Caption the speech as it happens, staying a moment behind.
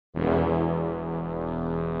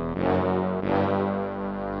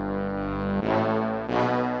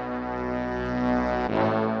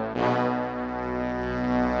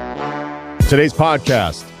Today's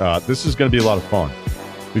podcast, this is going to be a lot of fun.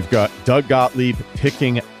 We've got Doug Gottlieb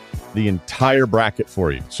picking the entire bracket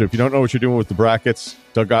for you. So if you don't know what you're doing with the brackets,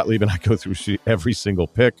 Doug Gottlieb and I go through every single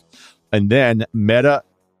pick. And then Metta,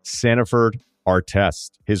 Sandiford-Artest,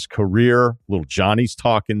 his career, little Johnny's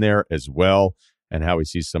talk in there as well, and how he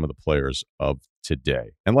sees some of the players of today,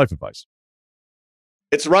 and life advice.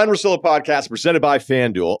 It's the Ryan Russillo podcast presented by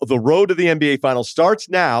FanDuel. The road to the NBA Finals starts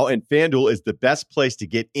now, and FanDuel is the best place to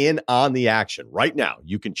get in on the action. Right now,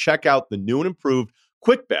 you can check out the new and improved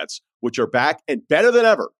Quick Bets, which are back and better than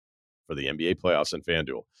ever for the NBA playoffs on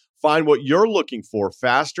FanDuel. Find what you're looking for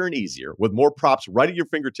faster and easier with more props right at your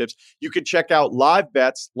fingertips. You can check out live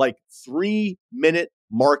bets like 3-minute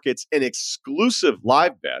markets and exclusive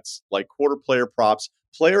live bets like quarter player props,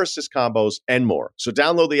 player assist combos, and more. So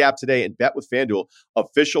download the app today and bet with FanDuel,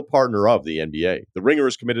 official partner of the NBA. The Ringer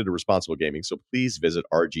is committed to responsible gaming, so please visit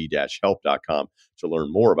rg-help.com to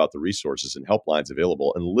learn more about the resources and helplines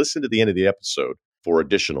available and listen to the end of the episode for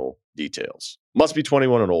additional details. Must be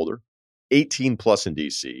 21 and older, 18 plus in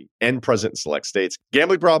DC, and present in select states.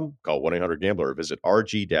 Gambling problem? Call 1-800-GAMBLER or visit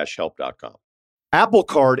rg-help.com. Apple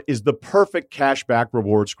Card is the perfect cashback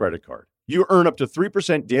rewards credit card. You earn up to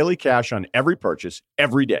 3% daily cash on every purchase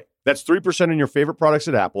every day. That's 3% on your favorite products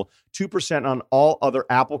at Apple, 2% on all other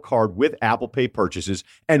Apple Card with Apple Pay purchases,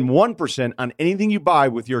 and 1% on anything you buy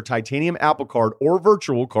with your titanium Apple Card or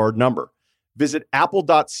virtual card number. Visit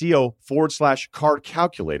apple.co/card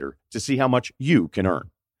calculator to see how much you can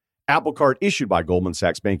earn. Apple Card issued by Goldman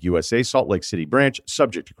Sachs Bank USA, Salt Lake City branch,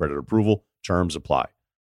 subject to credit approval. Terms apply. I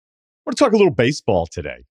want to talk a little baseball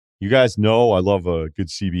today. You guys know I love a good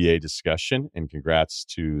CBA discussion, and congrats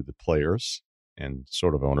to the players and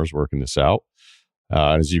sort of owners working this out.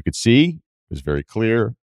 As you could see, it was very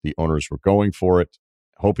clear the owners were going for it,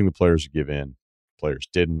 hoping the players would give in. Players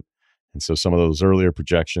didn't. And so some of those earlier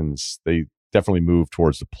projections, they definitely move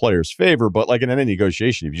towards the players' favor. But like in any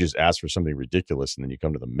negotiation, if you just ask for something ridiculous and then you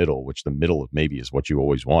come to the middle, which the middle of maybe is what you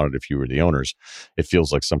always wanted if you were the owners, it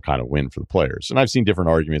feels like some kind of win for the players. And I've seen different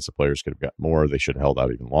arguments. The players could have got more. They should have held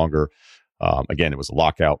out even longer. Again, it was a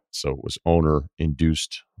lockout, so it was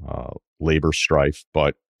owner-induced labor strife.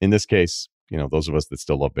 But in this case, you know, those of us that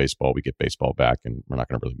still love baseball, we get baseball back, and we're not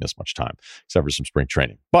going to really miss much time, except for some spring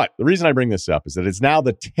training. But the reason I bring this up is that it's now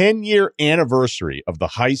the 10-year anniversary of the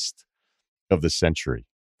heist of the century,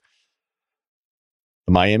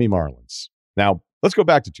 the Miami Marlins. Now, let's go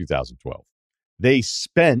back to 2012. The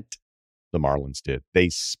Marlins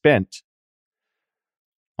spent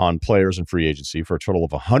on players and free agency for a total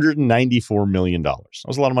of $194 million. That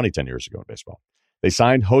was a lot of money 10 years ago in baseball. They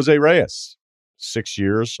signed Jose Reyes, 6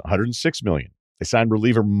 years, $106 million. They signed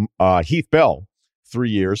reliever Heath Bell, 3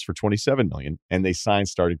 years for $27 million. And they signed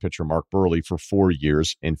starting pitcher Mark Burley for 4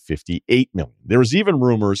 years and $58 million. There was even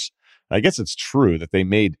rumors, I guess it's true, that they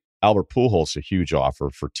made Albert Pujols a huge offer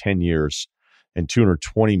for 10 years and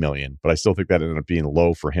 $220 million, but I still think that ended up being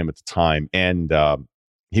low for him at the time. And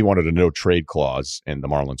he wanted a no-trade clause, and the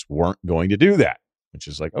Marlins weren't going to do that, which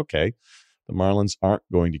is like, okay, the Marlins aren't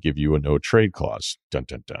going to give you a no-trade clause. Dun,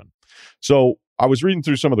 dun, dun. So I was reading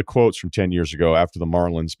through some of the quotes from 10 years ago after the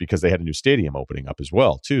Marlins, because they had a new stadium opening up as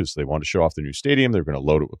well, too. So they wanted to show off the new stadium. They're going to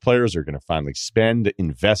load it with players. They're going to finally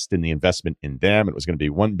invest in the investment in them. It was going to be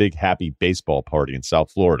one big happy baseball party in South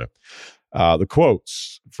Florida. The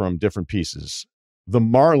quotes from different pieces. The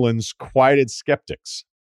Marlins quieted skeptics.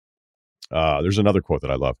 There's another quote that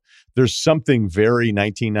I love. There's something very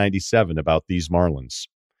 1997 about these Marlins.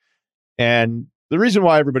 And the reason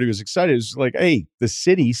why everybody was excited is like, hey, the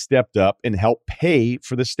city stepped up and helped pay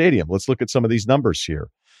for the stadium. Let's look at some of these numbers here.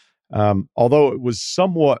 Although it was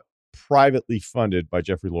somewhat privately funded by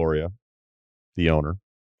Jeffrey Loria, the owner,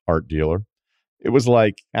 art dealer, it was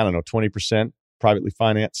like, I don't know, 20% privately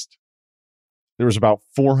financed. There was about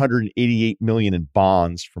 $488 million in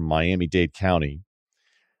bonds from Miami-Dade County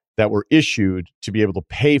that were issued to be able to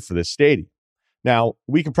pay for this stadium. Now,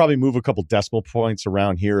 we could probably move a couple decimal points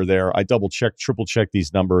around here or there. I double-check, triple-check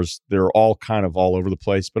these numbers. They're all kind of all over the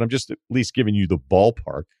place, but I'm just at least giving you the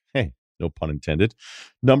ballpark. Hey, no pun intended.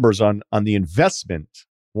 Numbers on the investment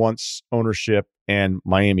once ownership and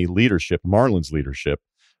Miami leadership, Marlins leadership,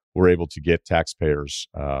 were able to get taxpayers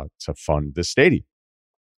to fund this stadium.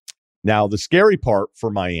 Now, the scary part for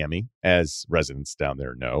Miami, as residents down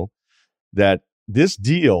there know, that this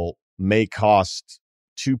deal may cost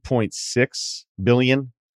 $2.6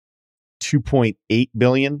 billion, $2.8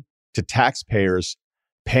 billion to taxpayers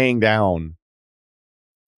paying down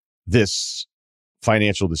this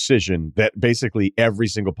financial decision that basically every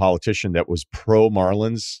single politician that was pro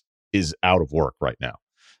Marlins is out of work right now.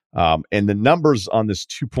 And the numbers on this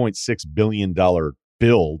 $2.6 billion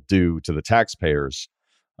bill due to the taxpayers.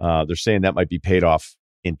 They're saying that might be paid off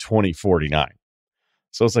in 2049.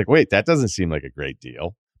 So it's like, wait, that doesn't seem like a great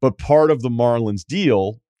deal. But part of the Marlins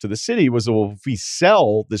deal to the city was, well, if we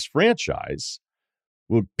sell this franchise,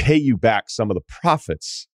 we'll pay you back some of the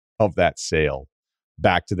profits of that sale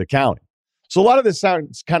back to the county. So a lot of this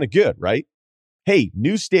sounds kind of good, right? Hey,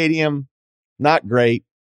 new stadium, not great,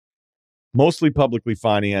 mostly publicly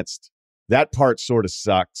financed. That part sort of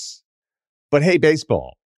sucks. But hey,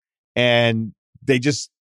 baseball. And they just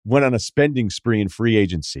went on a spending spree in free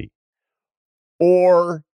agency.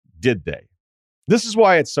 Or did they? This is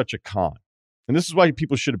why it's such a con. And this is why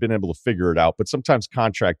people should have been able to figure it out. But sometimes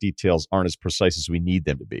contract details aren't as precise as we need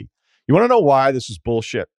them to be. You want to know why this was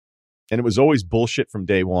bullshit? And it was always bullshit from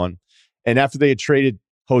day one. And after they had traded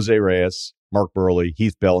Jose Reyes, Mark Burley,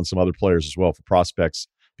 Heath Bell, and some other players as well for prospects,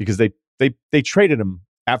 because they traded them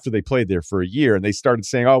after they played there for a year, and they started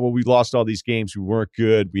saying, oh, well, we lost all these games. We weren't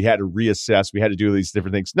good. We had to reassess. We had to do these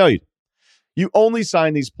different things. No, you only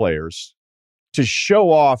sign these players to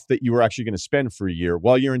show off that you were actually going to spend for a year,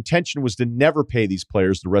 while your intention was to never pay these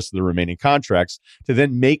players the rest of the remaining contracts, to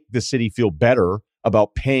then make the city feel better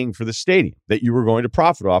about paying for the stadium that you were going to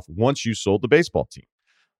profit off once you sold the baseball team.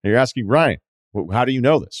 And you're asking, Ryan, well, how do you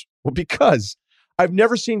know this? Well, because I've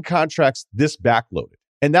never seen contracts this backloaded.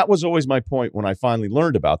 And that was always my point when I finally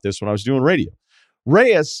learned about this when I was doing radio.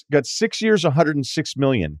 Reyes got 6 years, $106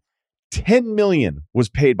 million. $10 million was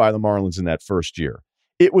paid by the Marlins in that first year.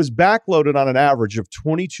 It was backloaded on an average of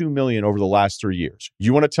 $22 million over the last 3 years.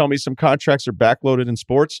 You want to tell me some contracts are backloaded in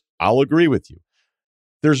sports? I'll agree with you.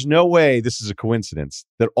 There's no way this is a coincidence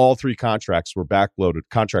that all three contracts were backloaded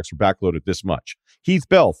this much. Heath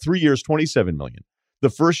Bell, 3 years, $27 million.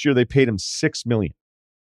 The first year they paid him $6 million.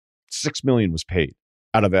 $6 million was paid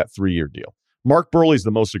out of that 3-year deal. Mark Burley's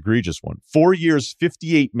the most egregious one. 4 years,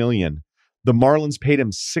 $58 million. The Marlins paid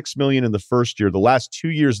him $6 million in the first year. The last 2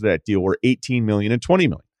 years of that deal were $18 million and $20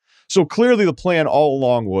 million. So clearly the plan all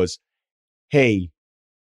along was, hey,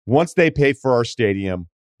 once they pay for our stadium,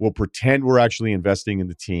 we'll pretend we're actually investing in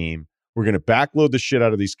the team. We're going to backload the shit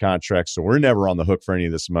out of these contracts, so we're never on the hook for any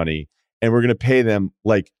of this money. And we're going to pay them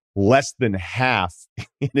like less than half,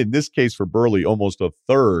 and in this case for Burley, almost a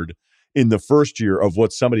third in the first year of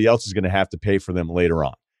what somebody else is going to have to pay for them later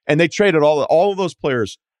on. And they traded all of those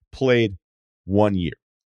players played 1 year.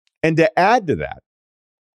 And to add to that,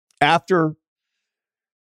 after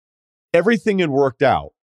everything had worked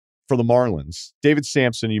out for the Marlins, David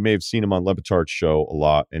Sampson, you may have seen him on Le Batard's show a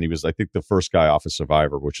lot, and he was, I think, the first guy off of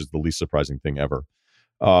Survivor, which is the least surprising thing ever.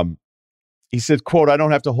 He said, quote, I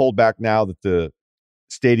don't have to hold back now that the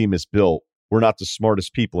stadium is built. We're not the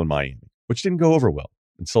smartest people in Miami, which didn't go over well,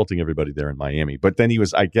 insulting everybody there in Miami. But then he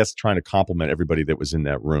was, I guess, trying to compliment everybody that was in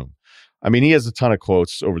that room. I mean, he has a ton of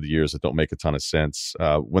quotes over the years that don't make a ton of sense.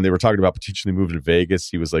 When they were talking about potentially moving to Vegas,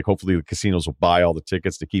 he was like, hopefully the casinos will buy all the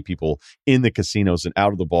tickets to keep people in the casinos and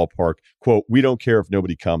out of the ballpark. Quote, we don't care if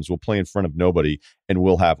nobody comes. We'll play in front of nobody and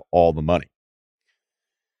we'll have all the money.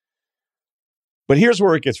 But here's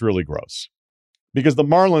where it gets really gross. Because the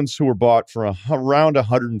Marlins, who were bought for around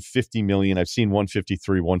 $150 million, I've seen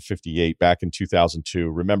 153, 158 back in 2002.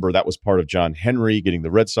 Remember, that was part of John Henry getting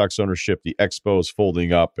the Red Sox ownership, the Expos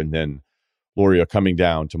folding up, and then Loria coming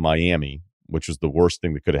down to Miami, which was the worst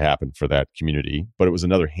thing that could have happened for that community. But it was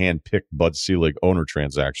another hand-picked Bud Selig owner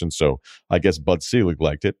transaction, so I guess Bud Selig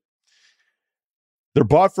liked it. They're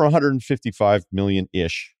bought for $155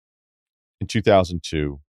 million-ish in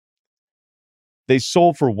 2002. They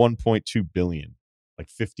sold for $1.2 billion. Like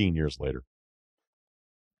 15 years later.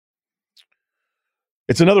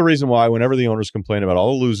 It's another reason why whenever the owners complain about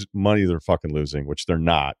all the money they're fucking losing, which they're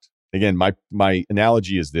not. Again, my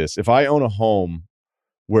analogy is this. If I own a home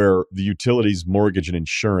where the utilities, mortgage, and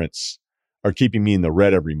insurance are keeping me in the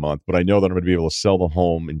red every month, but I know that I'm going to be able to sell the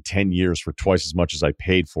home in 10 years for twice as much as I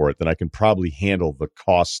paid for it, then I can probably handle the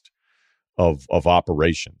cost of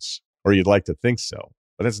operations. Or you'd like to think so.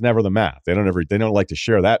 But that's never the math. They don't like to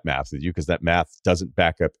share that math with you because that math doesn't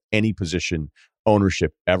back up any position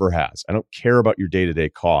ownership ever has. I don't care about your day-to-day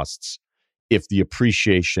costs if the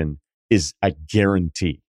appreciation is a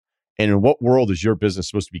guarantee. And in what world is your business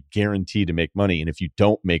supposed to be guaranteed to make money? And if you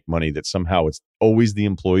don't make money, that somehow it's always the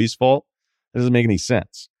employee's fault? That doesn't make any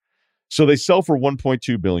sense. So they sell for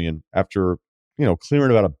 $1.2 billion after,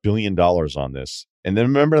 clearing about $1 billion on this. And then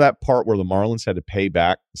remember that part where the Marlins had to pay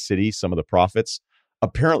back the city some of the profits?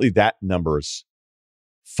 Apparently that number's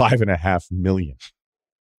 $5.5 million.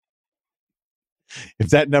 If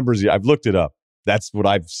that number's, I've looked it up. That's what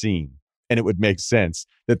I've seen. And it would make sense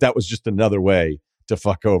that was just another way to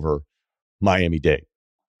fuck over Miami-Dade.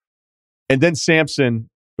 And then Sampson,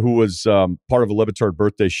 who was part of a Levitard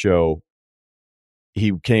birthday show,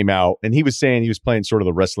 he came out and he was saying he was playing sort of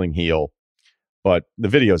the wrestling heel, but the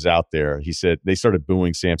video's out there. He said they started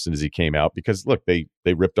booing Sampson as he came out because, look, they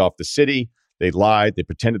ripped off the city. They lied. They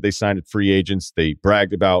pretended they signed free agents. They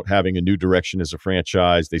bragged about having a new direction as a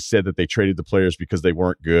franchise. They said that they traded the players because they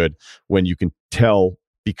weren't good, when you can tell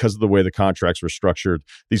because of the way the contracts were structured,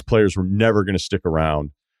 these players were never going to stick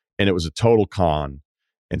around, and it was a total con.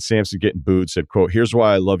 And Sampson, getting booed, said, quote, "Here's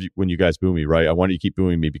why I love you when you guys boo me, right? I want you to keep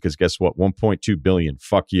booing me because guess what? 1.2 billion.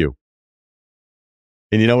 Fuck you."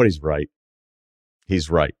 And you know what? He's right. He's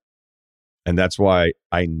right. And that's why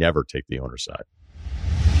I never take the owner's side.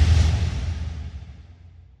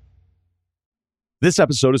 This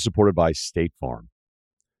episode is supported by State Farm.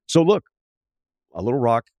 So look, a little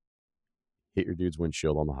rock hit your dude's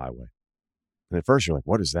windshield on the highway. And at first you're like,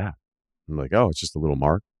 what is that? I'm like, oh, it's just a little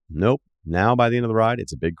mark. Nope. Now by the end of the ride,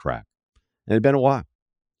 it's a big crack. And it had been a while.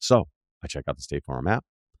 So I check out the State Farm app.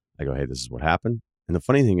 I go, hey, this is what happened. And the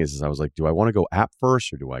funny thing is I was like, do I want to go app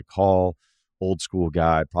first or do I call? Old school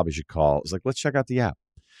guy, probably should call. It's like, let's check out the app.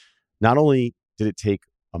 Not only did it take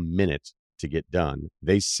a minute to get done,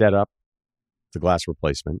 they set up the glass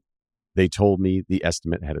replacement. They told me the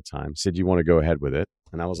estimate ahead of time, said, you want to go ahead with it?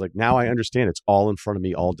 And I was like, now I understand. It's all in front of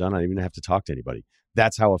me, all done. I don't even have to talk to anybody.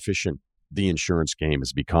 That's how efficient the insurance game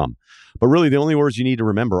has become. But really, the only words you need to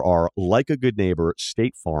remember are, like a good neighbor,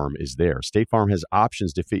 State Farm is there. State Farm has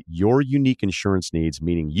options to fit your unique insurance needs,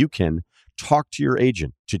 meaning you can talk to your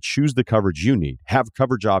agent to choose the coverage you need, have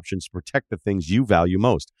coverage options to protect the things you value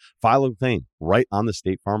most, file a claim right on the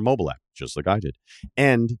State Farm mobile app, just like I did,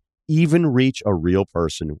 and even reach a real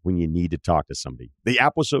person when you need to talk to somebody. The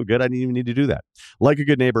app was so good, I didn't even need to do that. Like a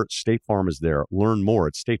good neighbor, State Farm is there. Learn more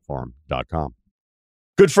at statefarm.com.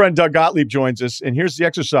 Good friend Doug Gottlieb joins us, and here's the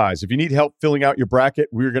exercise. If you need help filling out your bracket,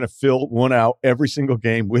 we're going to fill one out every single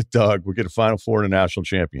game with Doug. We'll get a Final Four and a national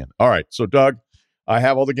champion. All right, so Doug, I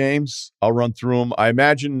have all the games. I'll run through them. I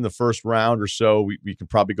imagine in the first round or so, we can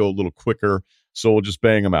probably go a little quicker, so we'll just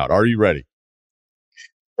bang them out. Are you ready?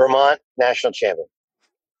 Vermont, national champion.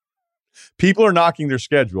 People are knocking their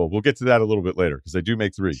schedule. We'll get to that a little bit later because they do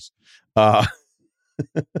make threes. All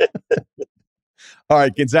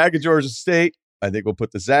right, Gonzaga, Georgia State. I think we'll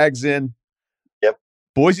put the Zags in. Yep.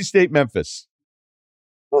 Boise State, Memphis.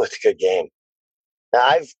 Oh, it's a good game.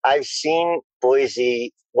 Now, I've seen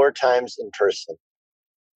Boise 4 times in person,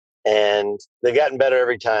 and they've gotten better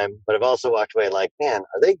every time. But I've also walked away like, man,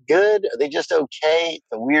 are they good? Are they just okay? It's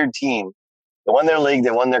a weird team. They won their league. They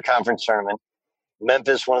won their conference tournament.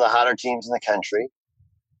 Memphis, one of the hotter teams in the country.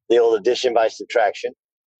 The old addition by subtraction.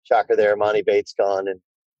 Shocker there. Monty Bates gone, and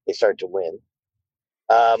they start to win.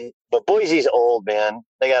 But Boise's old, man.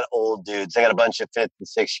 They got old dudes. They got a bunch of 5th and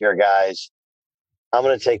 6th year guys. I'm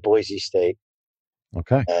going to take Boise State.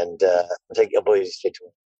 Okay. And take a Boise State to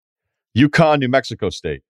win. UConn, New Mexico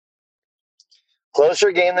State.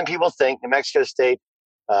 Closer game than people think. New Mexico State,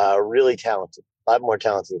 really talented. A lot more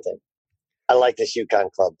talented than you think. I like this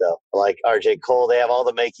UConn club, though. I like RJ Cole. They have all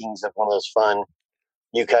the makings of one of those fun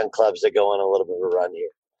UConn clubs that go on a little bit of a run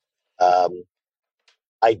here.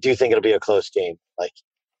 I do think it'll be a close game. Like,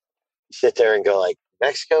 sit there and go like,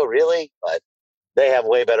 Mexico, really? But they have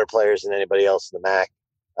way better players than anybody else in the MAC.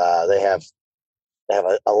 They have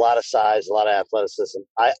a lot of size, a lot of athleticism.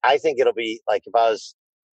 I think it'll be like, if I was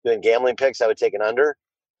doing gambling picks, I would take an under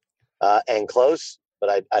and close,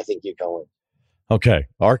 but I think UConn win. Okay.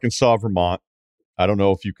 Arkansas, Vermont. I don't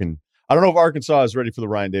know if Arkansas is ready for the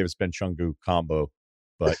Ryan Davis-Ben Chungu combo,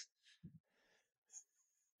 but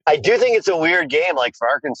I do think it's a weird game, like for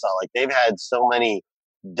Arkansas. Like, they've had so many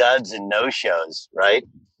duds and no-shows, right?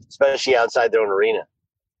 Especially outside their own arena.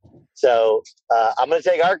 So I'm going to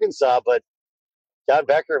take Arkansas, but John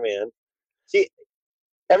Becker, man. See,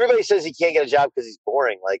 everybody says he can't get a job because he's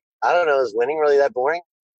boring. Like, I don't know, is winning really that boring?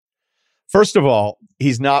 First of all,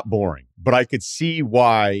 he's not boring, but I could see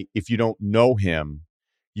why, if you don't know him,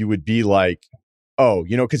 you would be like, oh,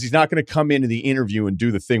 because he's not going to come into the interview and do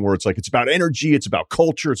the thing where it's like, it's about energy, it's about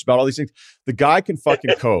culture, it's about all these things. The guy can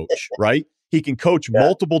fucking coach, right? He can coach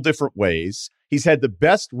multiple different ways. He's had the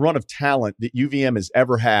best run of talent that UVM has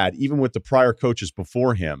ever had, even with the prior coaches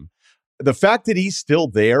before him. The fact that he's still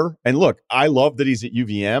there, and look, I love that he's at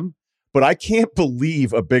UVM, but I can't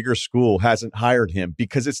believe a bigger school hasn't hired him,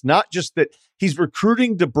 because it's not just that he's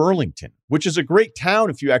recruiting to Burlington, which is a great town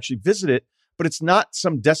if you actually visit it, but it's not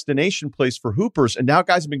some destination place for hoopers. And now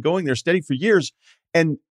guys have been going there steady for years,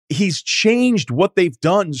 and he's changed what they've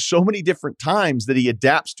done so many different times that he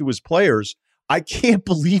adapts to his players. I can't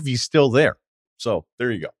believe he's still there. So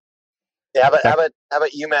there you go. Yeah, how about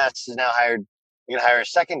UMass is now hired? You're going to hire a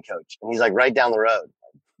second coach, and he's like right down the road.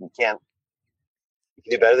 You can't. You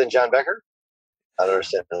can do better than John Becker. I don't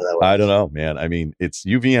understand how that works. I don't know, man. I mean, it's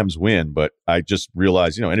UVM's win, but I just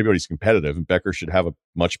realized, anybody's competitive, and Becker should have a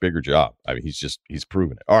much bigger job. I mean, he's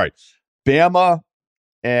proven it. All right, Bama,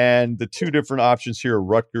 and the two different options here are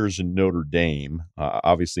Rutgers and Notre Dame.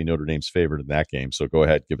 Obviously, Notre Dame's favored in that game, so go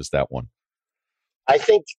ahead, give us that one. I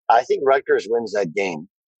think Rutgers wins that game.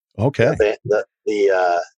 Okay.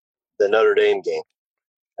 The Notre Dame game,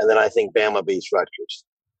 and then I think Bama beats Rutgers.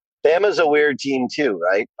 Bama's a weird team too,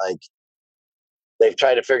 right? Like they've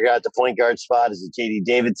tried to figure out the point guard spot. Is it J.D.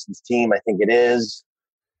 Davidson's team? I think it is.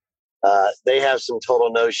 They have some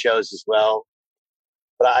total no-shows as well,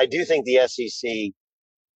 but I do think the SEC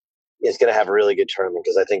is going to have a really good tournament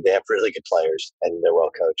because I think they have really good players and they're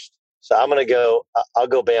well coached. So I'm going to go. I'll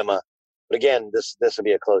go Bama, but again, this will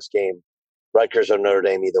be a close game. Rutgers or Notre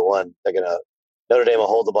Dame, either one. Notre Dame will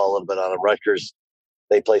hold the ball a little bit on them. Rutgers,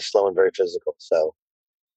 they play slow and very physical. So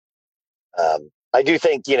I do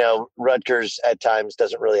think Rutgers at times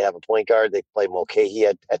doesn't really have a point guard. They play Mulcahy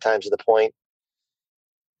at times at the point.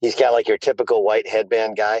 He's got like your typical white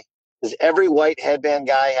headband guy. Does every white headband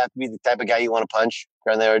guy have to be the type of guy you want to punch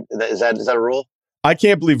around there? Is that a rule? I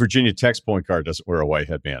can't believe Virginia Tech's point guard doesn't wear a white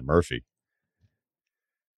headband, Murphy.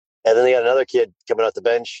 And then they got another kid coming off the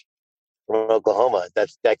bench from Oklahoma.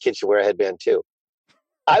 That kid should wear a headband too.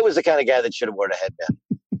 I was the kind of guy that should have worn a headband.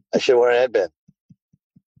 I should have worn a headband,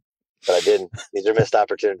 but I didn't. These are missed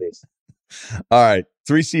opportunities. All right,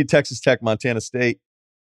 3 seed Texas Tech, Montana State.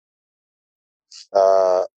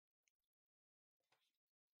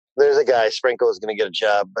 There's a guy, Sprinkle is going to get a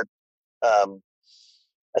job, but a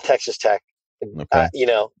Texas Tech, okay.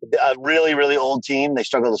 A really, really old team. They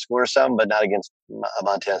struggle to score some, but not against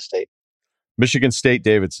Montana State. Michigan State,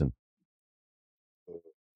 Davidson.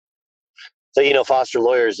 So, Foster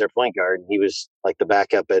Loyer is their point guard. He was like the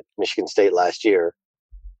backup at Michigan State last year.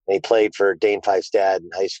 And he played for Dane Fife's dad in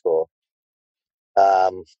high school.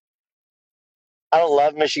 I don't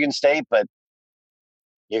love Michigan State, but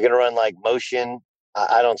you're going to run like motion.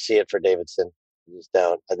 I don't see it for Davidson. I just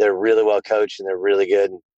don't. They're really well coached and they're really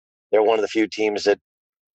good. They're one of the few teams that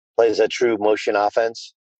plays a true motion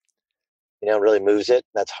offense. Really moves it.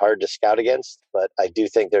 That's hard to scout against, but I do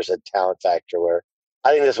think there's a talent factor where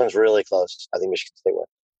I think this one's really close. I think Michigan State wins.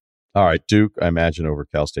 All right, Duke, I imagine, over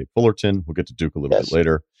Cal State Fullerton. We'll get to Duke a little bit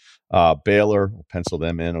later. Baylor, we'll pencil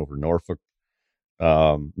them in over Norfolk.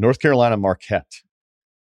 North Carolina, Marquette.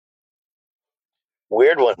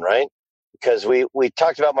 Weird one, right? Because we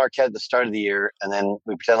talked about Marquette at the start of the year, and then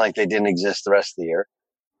we pretend like they didn't exist the rest of the year.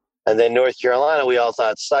 And then North Carolina, we all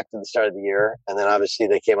thought sucked at the start of the year, and then obviously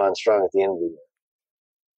they came on strong at the end of the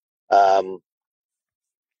year.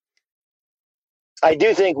 I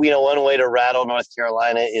do think one way to rattle North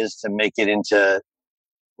Carolina is to make it into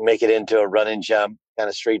a run and jump kind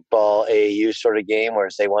of street ball AAU sort of game,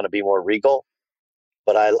 whereas they want to be more regal.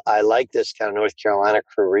 But I like this kind of North Carolina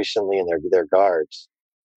crew recently in their guards.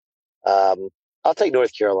 I'll take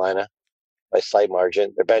North Carolina by slight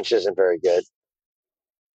margin. Their bench isn't very good.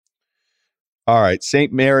 All right,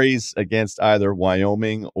 St. Mary's against either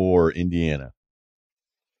Wyoming or Indiana.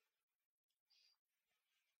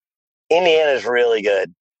 Indiana's really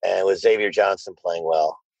good, and with Xavier Johnson playing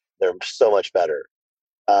well, they're so much better.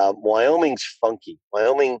 Wyoming's funky.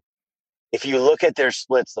 Wyoming, if you look at their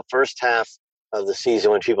splits, the first half of the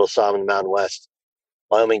season when people saw them in the Mountain West,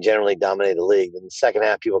 Wyoming generally dominated the league. In the second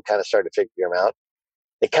half, people kind of started to figure them out.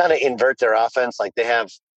 They kind of invert their offense. Like they have,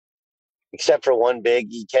 except for one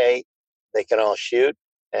big EK, they can all shoot,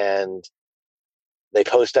 and they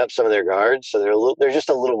post up some of their guards. So they're just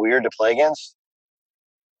a little weird to play against.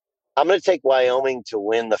 I'm going to take Wyoming to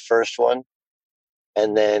win the first one,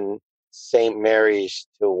 and then St. Mary's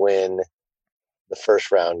to win the first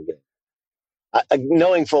round game.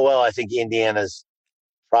 Knowing full well, I think Indiana's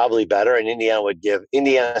probably better, and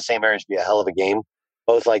Indiana St. Mary's be a hell of a game.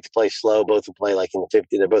 Both like to play slow. Both will play like in the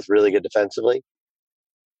 50. They're both really good defensively.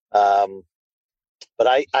 But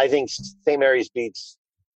I think St. Mary's beats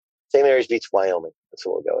Wyoming. That's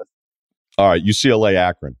what we'll go with. All right, UCLA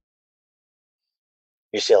Akron.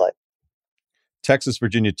 UCLA. Texas,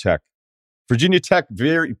 Virginia Tech. Virginia Tech,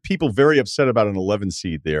 people very upset about an 11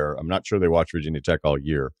 seed there. I'm not sure they watch Virginia Tech all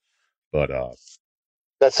year, but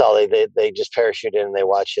that's all. They just parachute in and they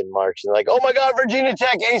watch in March and they're like, oh my God, Virginia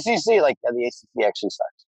Tech, ACC. Like, yeah, the ACC actually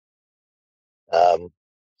sucks.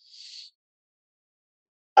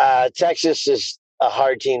 Texas is a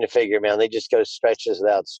hard team to figure, man. They just go stretches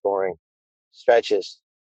without scoring. Stretches.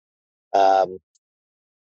 I'll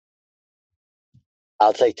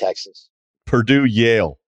take Texas. Purdue,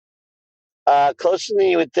 Yale. Closer than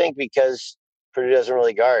you would think because Purdue doesn't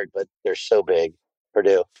really guard, but they're so big.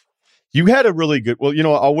 Purdue. You had a really good. Well,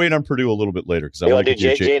 I'll wait on Purdue a little bit later because I You want want to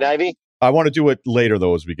to do Jade Ivy? I want to do it later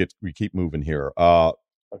though as we keep moving here. Okay.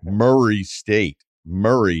 Murray State.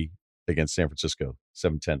 Murray against San Francisco.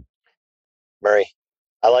 7-10. Murray.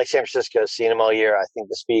 I like San Francisco. Seen them all year. I think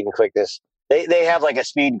the speed and quickness. They have like a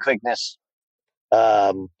speed and quickness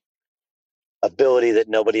ability that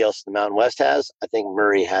nobody else in the Mountain West has. I think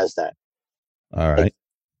Murray has that. All right.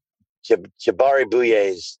 Jabari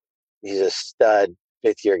Bouye's he's a stud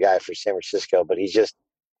fifth-year guy for San Francisco, but he's just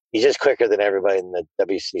quicker than everybody in the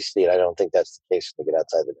WCC, and I don't think that's the case when they get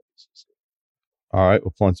outside the WCC. All right,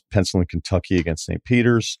 we'll pencil in Kentucky against St.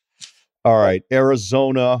 Peter's. All right,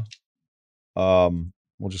 Arizona.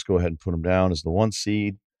 We'll just go ahead and put them down as the 1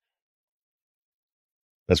 seed.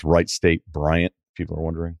 That's Wright State Bryant. People are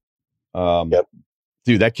wondering. Yep.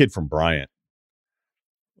 Dude, that kid from Bryant.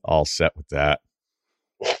 All set with that.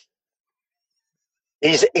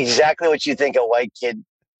 He's exactly what you think a white kid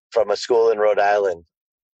from a school in Rhode Island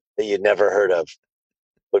that you'd never heard of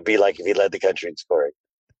would be like if he led the country in scoring.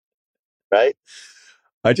 Right?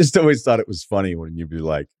 I just always thought it was funny when you'd be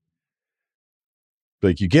like,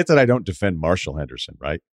 you get that I don't defend Marshall Henderson,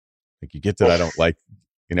 right? Like, you get that I don't like,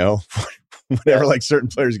 whenever like certain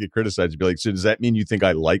players get criticized, you'd be like, so does that mean you think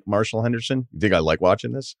I like Marshall Henderson? You think I like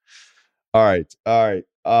watching this? All right.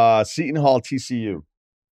 Seton Hall, TCU.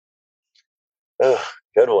 Oh,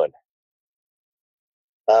 good one.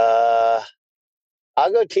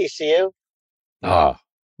 I'll go TCU.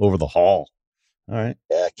 Over the Hall. All right.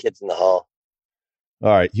 Yeah, kids in the Hall. All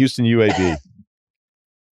right, Houston, UAB.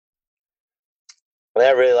 I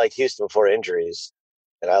really liked Houston before injuries,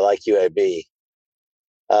 and I like UAB.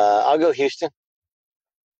 I'll go Houston.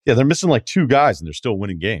 Yeah, they're missing like 2 guys, and they're still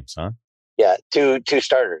winning games, huh? Yeah, two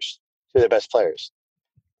starters, 2 of their best players.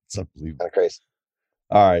 It's unbelievable. Kind of crazy.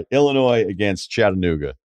 All right, Illinois against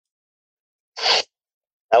Chattanooga.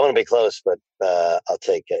 I want to be close, but I'll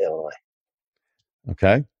take Illinois.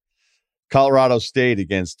 Okay. Colorado State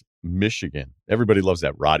against Michigan. Everybody loves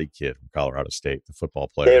that Roddy kid from Colorado State, the football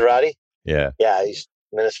player. Hey, Roddy? Yeah. Yeah, he's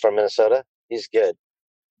from Minnesota. He's good.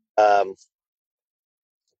 I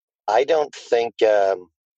don't think I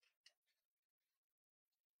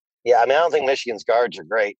don't think Michigan's guards are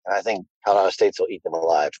great. I think Colorado State will eat them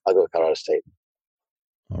alive. I'll go with Colorado State.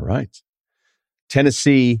 All right.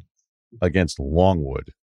 Tennessee against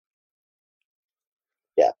Longwood.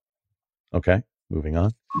 Yeah. Okay. Moving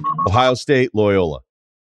on. Ohio State, Loyola.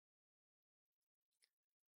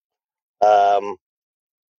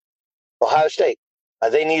 Ohio State.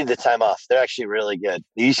 They needed the time off. They're actually really good.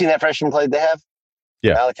 You seen that freshman play they have?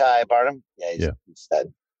 Yeah. Malachi Barnum? Yeah, he's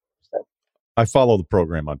stud. I follow the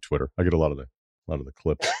program on Twitter. I get a lot of the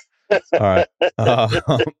clips. All right.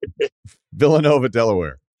 Villanova,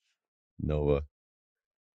 Delaware. Nova.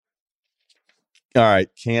 All right.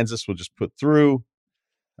 Kansas will just put through.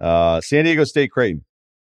 San Diego State, Creighton.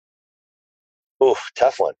 Ooh,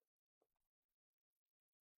 tough one.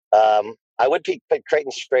 I would pick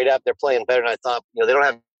Creighton straight up. They're playing better than I thought. They don't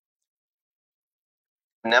have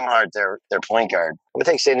Nemhard, their point guard. I'm going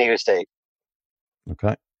to take San Diego State.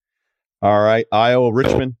 Okay. All right. Iowa,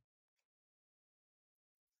 Richmond.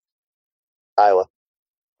 Iowa.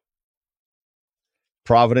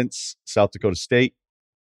 Providence, South Dakota State.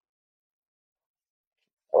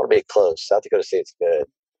 I want to be close. South Dakota State's good.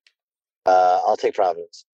 I'll take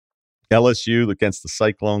Providence. LSU against the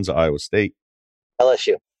Cyclones, Iowa State.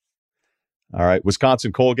 LSU. All right.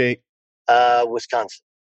 Wisconsin, Colgate. Wisconsin.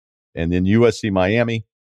 And then USC, Miami.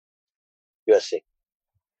 USC.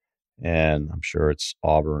 And I'm sure it's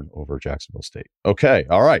Auburn over Jacksonville State. Okay.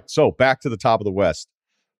 All right. So back to the top of the West.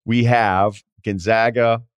 We have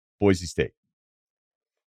Gonzaga, Boise State.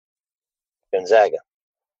 Gonzaga.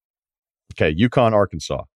 Okay. UConn,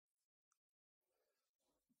 Arkansas.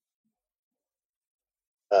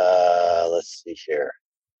 Let's see here.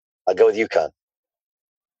 I'll go with UConn.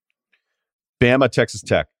 Bama, Texas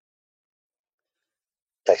Tech.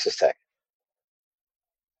 Texas Tech.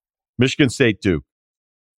 Michigan State, Duke.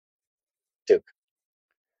 Duke.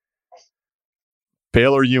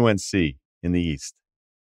 Baylor, UNC in the East.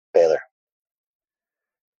 Baylor.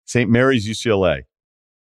 St. Mary's, UCLA.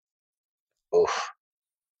 Oof,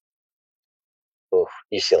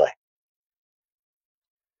 UCLA.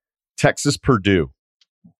 Texas, Purdue.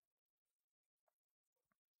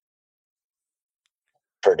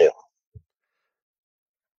 Purdue.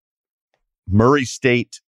 Murray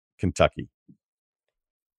State, Kentucky.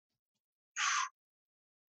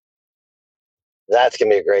 That's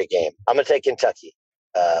going to be a great game. I'm going to take Kentucky,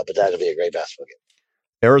 but that'll be a great basketball game.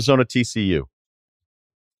 Arizona, TCU.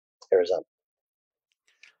 Arizona.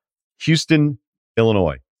 Houston,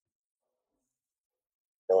 Illinois.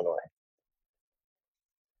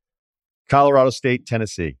 Colorado State,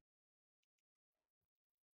 Tennessee.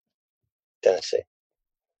 Tennessee.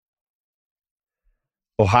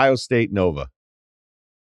 Ohio State, Nova.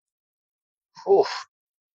 Oof.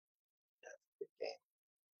 Good game.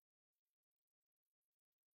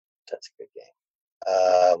 That's a good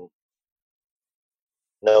game.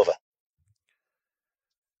 Nova.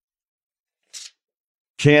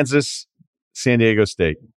 Kansas, San Diego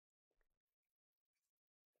State.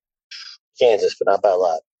 Kansas, but not by a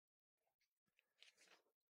lot.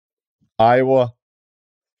 Iowa,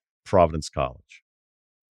 Providence College.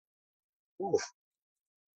 Oof.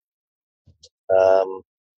 I'm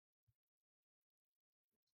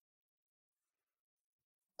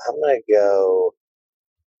gonna go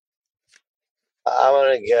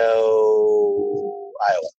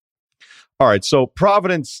Iowa. All right, so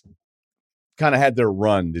Providence kind of had their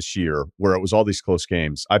run this year where it was all these close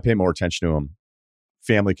games. I pay more attention to them.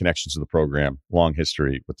 Family connections to the program, long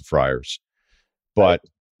history with the Friars. But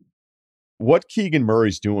what Keegan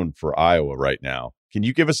Murray's doing for Iowa right now, can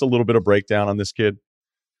you give us a little bit of breakdown on this kid?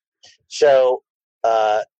 So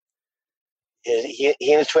he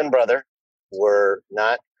and his twin brother were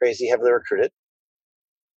not crazy heavily recruited.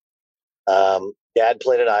 Dad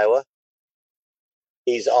played at Iowa.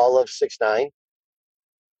 He's all of 6'9",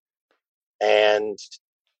 and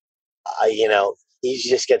he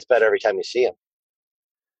just gets better every time you see him.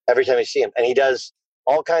 And he does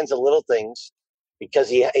all kinds of little things because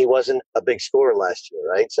he wasn't a big scorer last year,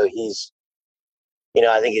 right? So he's,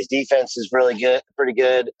 I think his defense is really good, pretty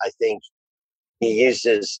good. I think he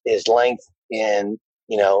uses his length in,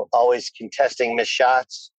 always contesting missed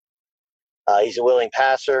shots. He's a willing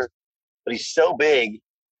passer, but he's so big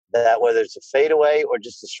that whether it's a fadeaway or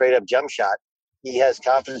just a straight up jump shot, he has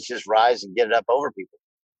confidence to just rise and get it up over people.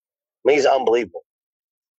 I mean, he's unbelievable.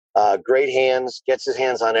 Great hands, gets his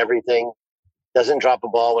hands on everything, doesn't drop a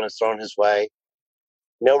ball when it's thrown his way.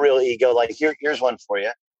 No real ego. Like, here's one for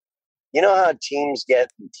you. You know how teams get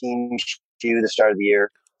the team shoe the start of the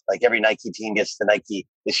year? Like every Nike team gets the Nike.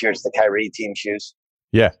 This year it's the Kyrie team shoes.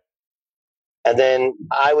 Yeah. And then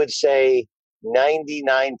I would say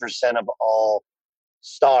 99% of all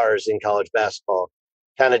stars in college basketball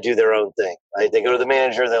kind of do their own thing, right? They go to the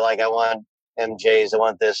manager. They're like, I want MJs. I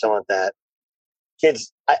want this. I want that.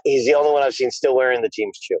 Kids, he's the only one I've seen still wearing the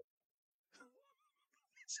team shoe.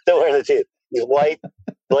 Still wearing the team. These white,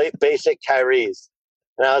 basic Kyries.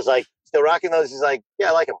 And I was like, still rocking those? He's like, yeah,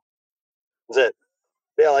 I like them. That's it.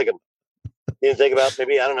 Yeah, I like them. You didn't think about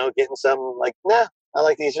maybe, I don't know, getting some, like, nah, I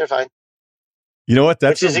like these. They're fine. You know what?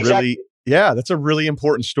 That's that's a really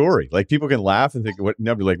important story. Like, people can laugh and think, what?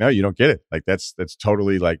 No, be like, no, you don't get it. Like, that's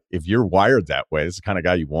totally like, if you're wired that way, that's the kind of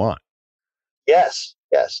guy you want. Yes.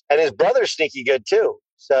 And his brother's sneaky good too.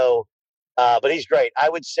 So, but he's great. I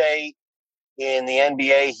would say in the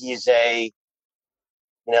NBA, he's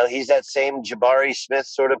he's that same Jabari Smith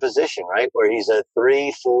sort of position, right? Where he's a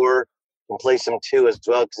 3-4, can play some 2 as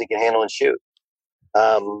well because he can handle and shoot.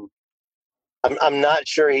 I'm not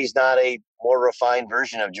sure he's not a more refined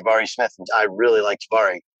version of Jabari Smith. I really like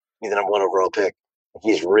Jabari, even number 1 overall pick.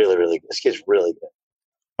 He's really, really good. This kid's really good.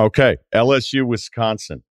 Okay, LSU,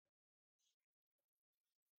 Wisconsin.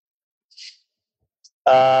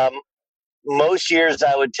 Most years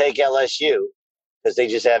I would take LSU because they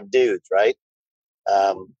just have dudes, right?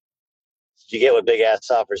 You get with big ass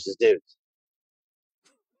offers as dudes.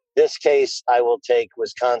 This case, I will take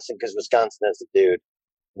Wisconsin because Wisconsin has a dude,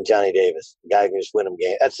 Johnny Davis, a guy who can just win them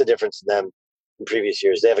games. That's the difference in them in previous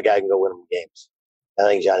years. They have a guy who can go win them games. I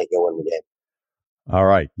think Johnny can win the game. All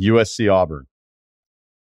right, USC, Auburn.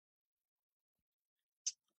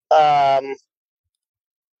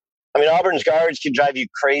 Auburn's guards can drive you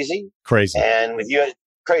crazy. And with you,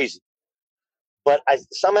 crazy. But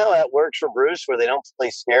somehow that works for Bruce where they don't play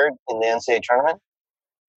scared in the NCAA tournament.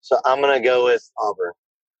 So I'm going to go with Auburn.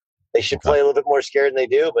 They should play a little bit more scared than they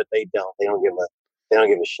do, but they don't. They don't give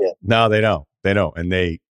a shit. No, they don't. And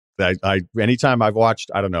I anytime I've watched,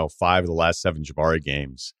 I don't know, 5 of the last 7 Jabari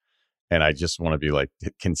games, and I just want to be like,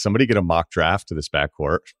 can somebody get a mock draft to this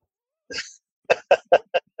backcourt?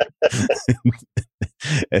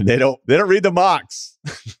 And they don't read the mocks.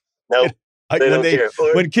 Nope.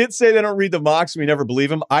 When kids say they don't read the mocks, we never believe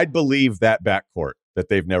them. I'd believe that backcourt that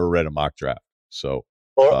they've never read a mock draft. So,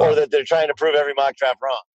 or that they're trying to prove every mock draft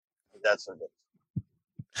wrong. That's what it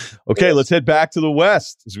is. Okay, let's head back to the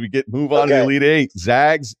West as we move on to the Elite Eight.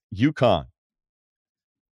 Zags, UConn.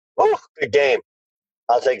 Oh, good game.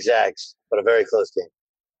 I'll take Zags, but a very close game.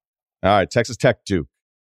 All right, Texas Tech, Duke.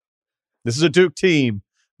 This is a Duke team.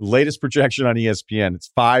 Latest projection on ESPN,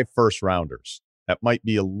 it's 5 first-rounders. That might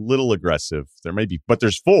be a little aggressive. There may be, but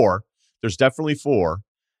there's 4. There's definitely 4.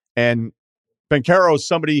 And Banchero is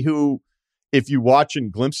somebody who, if you watch in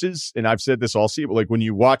glimpses, and I've said this all season, like when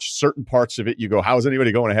you watch certain parts of it, you go, how is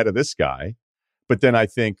anybody going ahead of this guy? But then I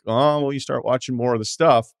think, oh, well, you start watching more of the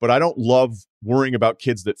stuff. But I don't love worrying about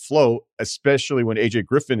kids that float, especially when AJ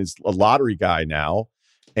Griffin is a lottery guy now.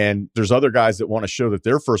 And there's other guys that want to show that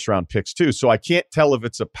they're first round picks too. So I can't tell if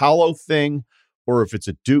it's a Paolo thing or if it's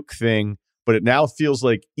a Duke thing. But it now feels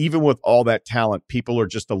like even with all that talent, people are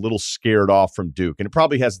just a little scared off from Duke. And it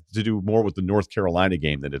probably has to do more with the North Carolina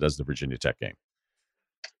game than it does the Virginia Tech game.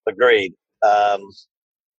 Agreed. I'm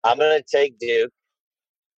going to take Duke,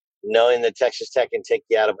 knowing that Texas Tech can take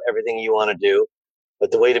you out of everything you want to do. But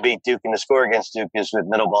the way to beat Duke and to score against Duke is with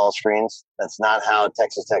middle ball screens. That's not how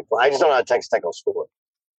Texas Tech – I just don't know how Texas Tech will score.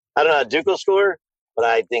 I don't know how Duke will score, but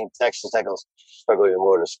I think Texas Tech will struggle even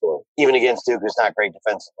more to score, even against Duke, who's not great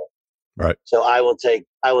defensively. Right. So I will take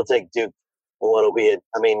Duke for what'll be it.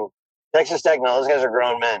 I mean, Texas Tech, no, those guys are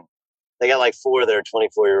grown men. They got like 4 that are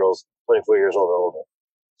 24 years old or older.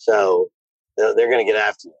 So they're going to get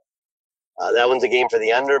after you. That one's a game for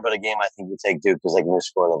the under, but a game I think you take Duke because they can just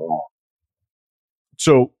score a little more.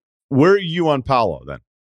 So where are you on Paolo then?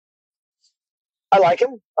 I like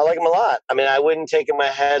him. I like him a lot. I mean, I wouldn't take him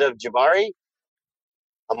ahead of Jabari.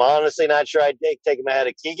 I'm honestly not sure I'd take him ahead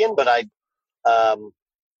of Keegan, but I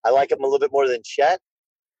like him a little bit more than Chet,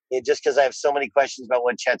 just because I have so many questions about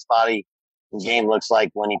what Chet's body and game looks like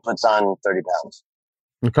when he puts on 30 pounds.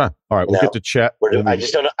 Okay. All right. We'll get to Chet. I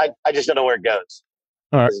just don't know. I just don't know where it goes.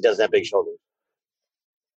 All right. Because he doesn't have big shoulders.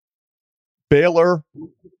 Baylor,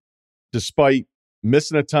 despite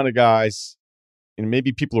missing a ton of guys, and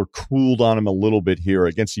maybe people are cooled on him a little bit here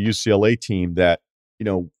against a UCLA team that,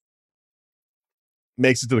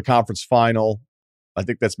 makes it to the conference final. I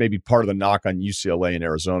think that's maybe part of the knock on UCLA and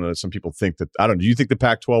Arizona. Some people think that, I don't know, do you think the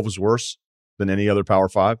Pac-12 was worse than any other Power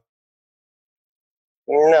 5?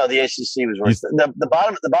 No, the ACC was worse. The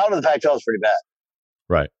bottom of the Pac-12 is pretty bad.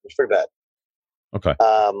 Right. It's pretty bad. Okay.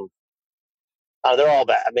 They're all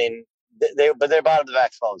bad. I mean, but their bottom of the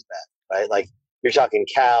Pac-12 is bad, right? Like you're talking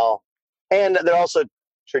Cal, and they're also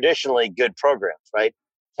traditionally good programs, right?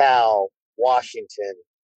 Cal, Washington,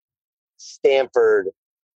 Stanford,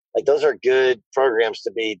 like those are good programs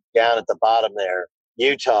to be down at the bottom there.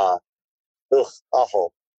 Utah,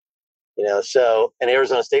 awful. So, and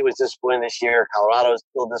Arizona State was disappointing this year. Colorado is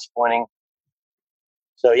still disappointing.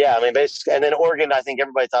 So, yeah, I mean, basically, and then Oregon, I think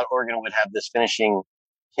everybody thought Oregon would have this finishing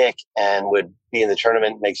kick and would be in the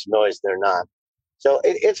tournament and make some noise. They're not. So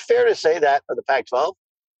it's fair to say that of the Pac-12.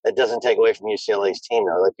 That doesn't take away from UCLA's team,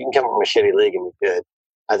 though. Like, you can come from a shitty league and be good.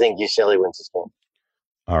 I think UCLA wins this game.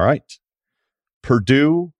 All right.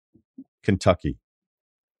 Purdue, Kentucky.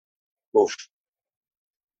 Oof.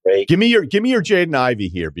 Great. Give me your Jaden Ivey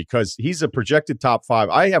here because he's a projected top 5.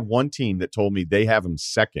 I have one team that told me they have him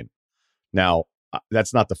second. Now,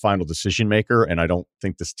 that's not the final decision maker, and I don't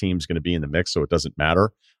think this team's going to be in the mix, so it doesn't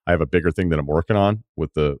matter. I have a bigger thing that I'm working on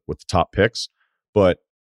with the top picks, but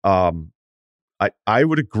I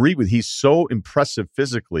would agree with he's so impressive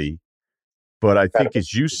physically. But I think,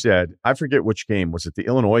 as you said, I forget which game. Was it the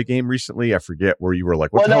Illinois game recently? I forget where you were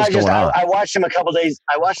like, what the hell's going on? I watched him a couple days.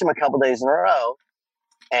 I watched him a couple days in a row.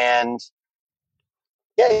 And,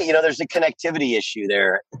 yeah, there's a connectivity issue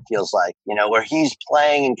there, it feels like, where he's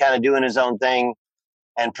playing and kind of doing his own thing.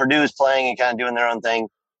 And Purdue is playing and kind of doing their own thing.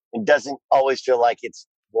 It doesn't always feel like it's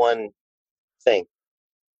one thing.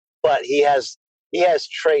 But he has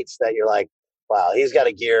traits that you're like, wow, he's got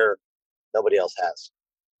a gear nobody else has.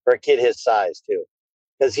 For a kid his size, too.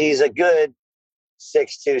 Because he's a good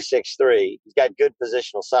 6'2", 6'3". He's got good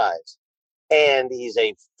positional size. And he's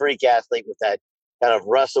a freak athlete with that kind of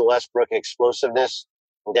Russell Westbrook explosiveness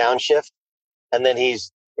and downshift. And then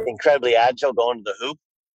he's incredibly agile going to the hoop.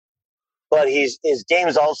 But his game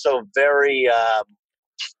is also very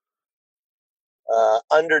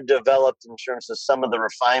underdeveloped in terms of some of the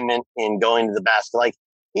refinement in going to the basket. Like,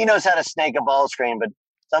 he knows how to snake a ball screen, but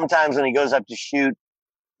sometimes when he goes up to shoot,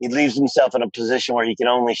 he leaves himself in a position where he can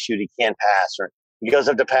only shoot, he can't pass, or he goes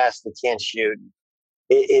up to pass, he can't shoot.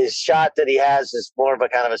 His shot that he has is more of a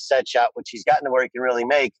kind of a set shot, which he's gotten to where he can really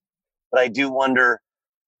make. But I do wonder,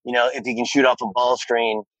 if he can shoot off a ball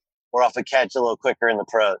screen or off a catch a little quicker in the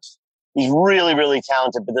pros. He's really, really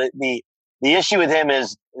talented. But the issue with him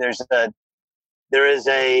is there's a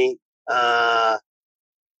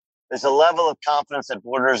level of confidence that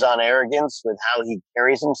borders on arrogance with how he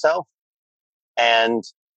carries himself. And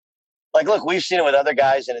look, we've seen it with other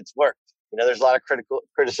guys and it's worked. There's a lot of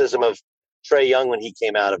criticism of Trae Young when he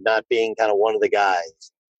came out of not being kind of one of the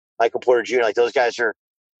guys. Michael Porter Jr., like those guys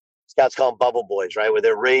scouts call them bubble boys, right? Where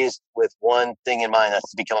they're raised with one thing in mind,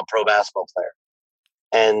 that's to become a pro basketball player.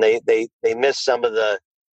 and they miss some of the,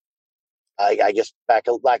 I guess, lack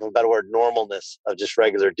of a better word, normalness of just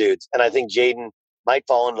regular dudes. And I think Jaden might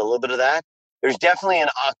fall into a little bit of that. There's definitely an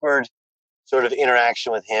awkward sort of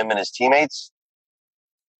interaction with him and his teammates.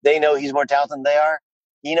 They know he's more talented than they are.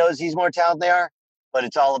 He knows he's more talented than they are, but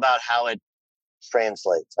it's all about how it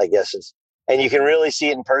translates, I guess. And you can really see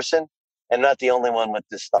it in person, and I'm not the only one with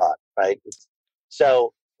this thought, right?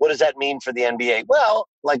 So what does that mean for the NBA? Well,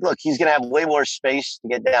 like, look, he's going to have way more space to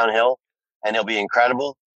get downhill, and he'll be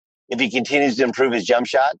incredible. If he continues to improve his jump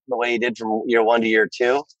shot the way he did from year 1 to year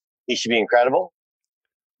 2, he should be incredible.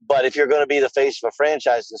 But if you're going to be the face of a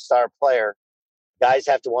franchise and star player, guys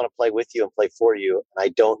have to want to play with you and play for you. And I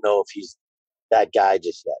don't know if he's that guy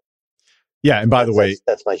just yet. Yeah, and by the way,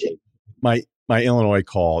 that's my take. My Illinois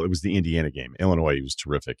call, it was the Indiana game. Illinois, he was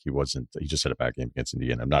terrific. He just had a bad game against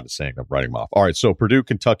Indiana. I'm not saying I'm writing him off. All right, so Purdue,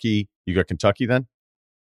 Kentucky. You got Kentucky then?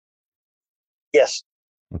 Yes.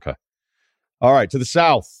 Okay. All right, to the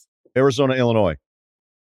south, Arizona, Illinois.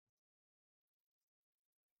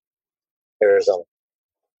 Arizona.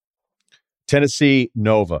 Tennessee,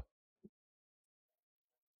 Nova.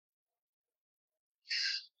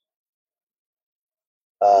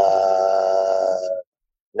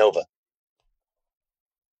 Nova.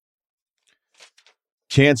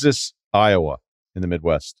 Kansas, Iowa in the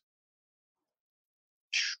Midwest.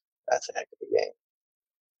 That's a heck of a game.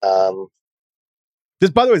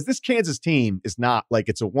 By the way, this Kansas team is not like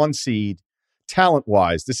it's a 1 seed talent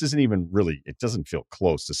wise. This isn't even really. It doesn't feel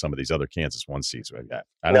close to some of these other Kansas 1 seeds.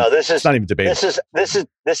 It's not even debatable. This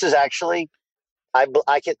is actually. I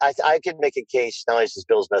could make a case. Not only is this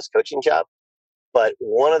Bill's best coaching job, but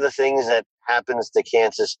one of the things that happens to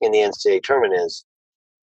Kansas in the NCAA tournament is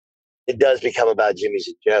it does become about Jimmy's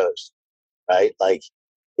and Joe's, right? Like,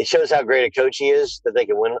 it shows how great a coach he is that they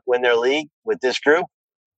can win their league with this group,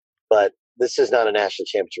 but this is not a national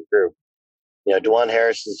championship group. You know, DeJuan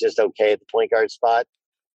Harris is just okay at the point guard spot.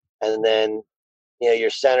 And then, you know, your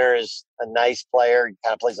center is a nice player. He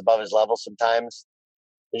kind of plays above his level sometimes.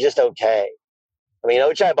 They're just okay. I mean,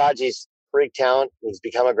 Ochai Abaji's freak talent. He's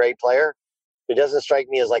become a great player. He doesn't strike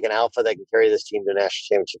me as like an alpha that can carry this team to a national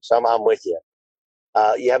championship. So I'm with you.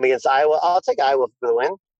 You have me against Iowa. I'll take Iowa for the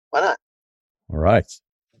win. Why not? All right.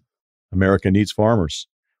 America needs farmers.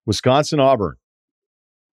 Wisconsin, Auburn.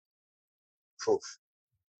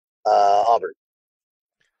 Auburn.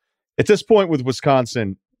 At this point with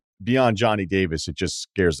Wisconsin, beyond Johnny Davis, it just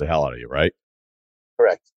scares the hell out of you, right?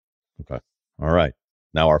 Correct. Okay. All right.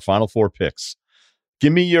 Now our final 4 picks.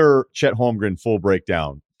 Give me your Chet Holmgren full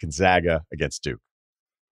breakdown. Gonzaga against Duke.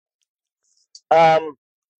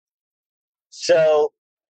 So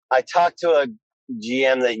I talked to a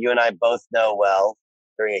GM that you and I both know well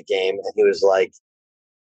during a game, and he was like,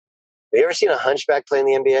 have you ever seen a hunchback play in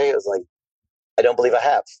the NBA? I was like, I don't believe I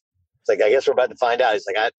have. It's like, I guess we're about to find out. He's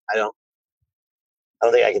like, I don't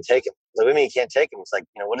think I can take him. Like, what do you mean you can't take him? It's like,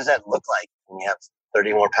 you know, what does that look like when you have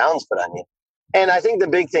 30 more pounds put on you? And I think the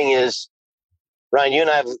big thing is, Ryan, you and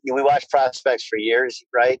I, we watch prospects for years,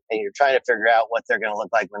 right? And you're trying to figure out what they're going to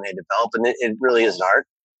look like when they develop. And it really is an art.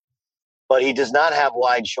 But he does not have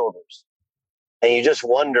wide shoulders. And you just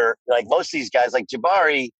wonder, like most of these guys, like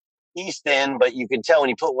Jabari, he's thin, but you can tell when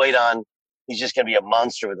you put weight on, he's just going to be a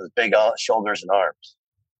monster with his big shoulders and arms.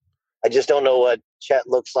 I just don't know what Chet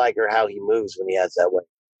looks like or how he moves when he has that weight.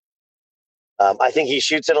 I think he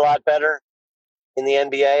shoots it a lot better in the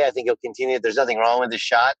NBA. I think he'll continue. There's nothing wrong with his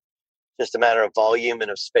shot. Just a matter of volume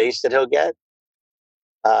and of space that he'll get.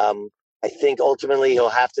 I think ultimately he'll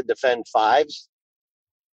have to defend 5s,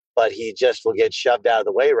 but he just will get shoved out of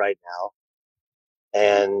the way right now.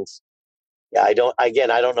 And yeah, I don't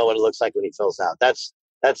know what it looks like when he fills out. That's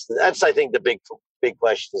I think the big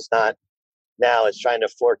question is not now, it's trying to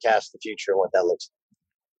forecast the future and what that looks like.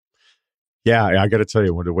 Yeah, I got to tell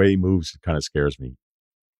you, when the way he moves, it kind of scares me.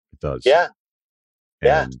 It does. Yeah.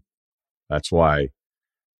 And that's why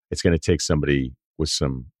it's going to take somebody with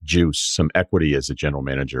some juice, some equity as a general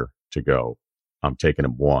manager to go, I'm taking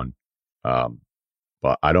him 1.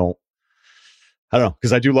 But I don't know,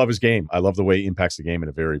 because I do love his game. I love the way he impacts the game in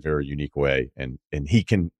a very, very unique way. And he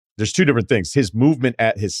can, there's 2 different things. His movement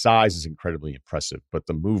at his size is incredibly impressive, but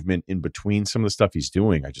the movement in between some of the stuff he's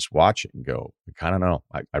doing, I just watch it and go, I kind of know.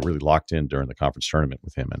 I really locked in during the conference tournament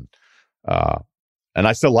with him. And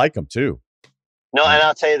I still like him too. No, and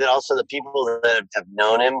I'll tell you that also the people that have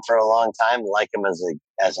known him for a long time like him as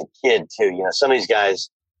a kid too. You know, some of these guys,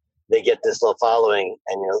 they get this little following,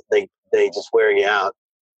 and you know they just wear you out.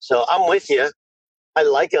 So I'm with you. I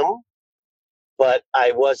like him, but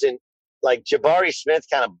I wasn't like Jabari Smith.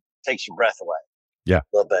 Kind of takes your breath away. Yeah, a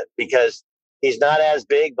little bit, because He's not as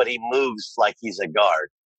big, but he moves like he's a guard.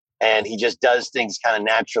 And he just does things kind of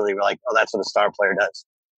naturally. We're like, oh, that's what a star player does.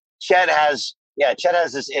 Chet has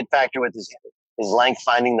this it factor with his length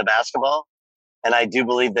finding the basketball. And I do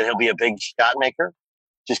believe that he'll be a big shot maker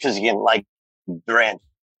just because, again, like Durant,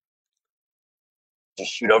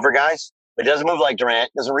 just shoot over guys. But he doesn't move like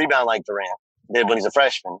Durant, doesn't rebound like Durant did when he's a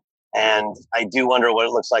freshman. And I do wonder what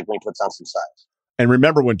it looks like when he puts on some size. And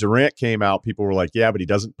remember when Durant came out, people were like, yeah, but he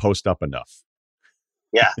doesn't post up enough.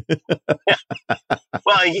 Yeah.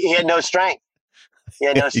 Well, he had no strength. He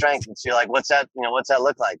had no strength. And so you're like, what's that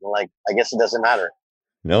look like? And like, I guess it doesn't matter.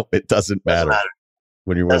 Nope, it doesn't matter.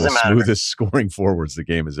 When you're one of the smoothest scoring forwards the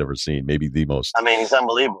game has ever seen, maybe the most. I mean, he's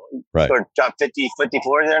unbelievable. Right. Scored top 50,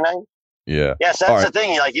 54 the other night. Yeah. Yeah, so that's the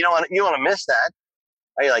thing. You're like, you want to miss that.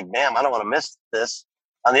 Or you're like, damn, I don't want to miss this.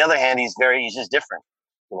 On the other hand, he's just different,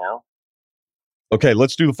 you know? Okay,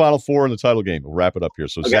 let's do the Final Four in the title game. We'll wrap it up here.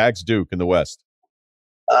 So Zags Duke in the West.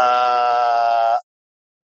 I'll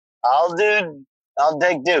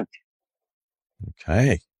take Duke.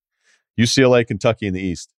 Okay. UCLA, Kentucky in the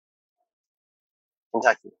East.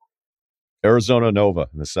 Kentucky. Arizona, Nova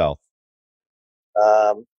in the South.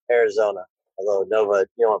 Arizona. Although Nova,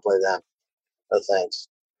 you don't want to play them. No thanks.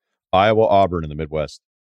 Iowa, Auburn in the Midwest.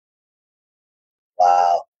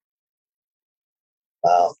 Wow.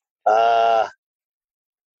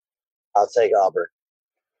 I'll take Auburn.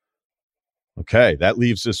 Okay, that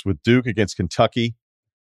leaves us with Duke against Kentucky.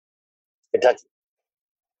 Kentucky.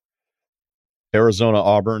 Arizona,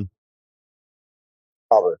 Auburn.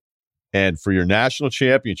 Auburn. And for your national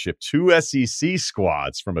championship, 2 SEC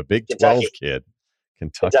squads from a Big 12 kid.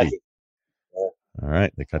 Kentucky. Yeah. All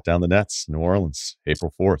right, they cut down the nets. New Orleans,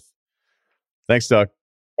 April 4th. Thanks, Doug.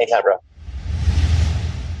 Anytime, bro.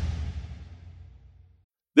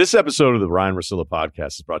 This episode of the Ryan Russillo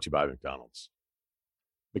podcast is brought to you by McDonald's.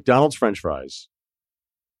 McDonald's French fries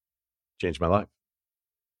changed my life.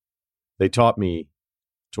 They taught me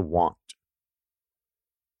to want.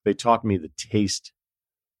 They taught me the taste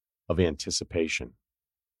of anticipation.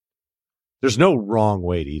 There's no wrong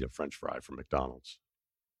way to eat a French fry from McDonald's,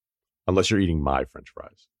 unless you're eating my French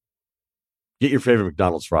fries. Get your favorite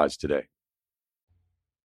McDonald's fries today.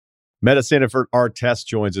 Metta Sandiford-Artest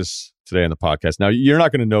joins us today on the podcast. Now, you're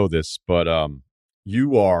not going to know this, but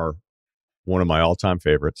you are one of my all-time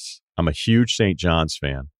favorites. I'm a huge St. John's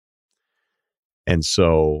fan. And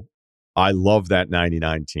so I love that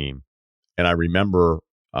 99 team. And I remember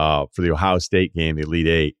for the Ohio State game, the Elite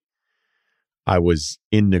Eight, I was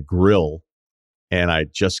in the grill and I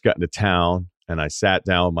just got into town and I sat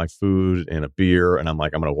down with my food and a beer and I'm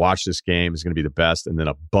like, I'm going to watch this game. It's going to be the best. And then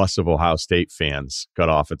a bus of Ohio State fans got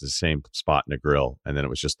off at the same spot in the grill. And then it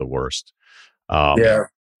was just the worst. I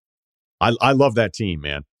love that team,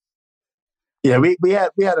 man. Yeah, we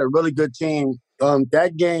had a really good team.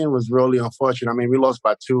 That game was really unfortunate. I mean, we lost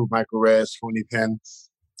by 2, Michael Redd, Scooney Penn.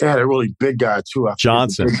 They had a really big guy, too.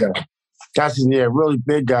 Johnson. Johnson, yeah, really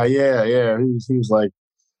big guy. Yeah. He was like,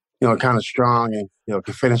 kind of strong and,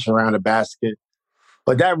 could finish around the basket.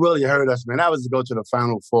 But that really hurt us, man. That was to go to the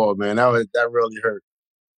Final Four, man. That really hurt.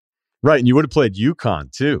 Right, and you would have played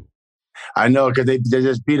UConn, too. I know, because they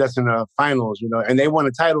just beat us in the finals, and they won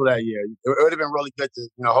a title that year. It would have been really good to,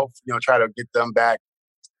 hope, try to get them back.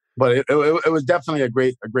 But it was definitely a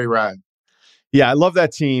great ride. Yeah, I love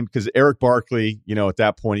that team because Eric Barkley, at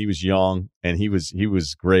that point he was young and he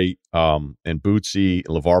was great. And Bootsy,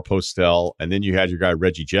 LeVar Postel, and then you had your guy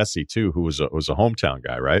Reggie Jesse too, who was a hometown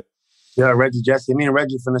guy, right? Yeah, Reggie Jesse. Me and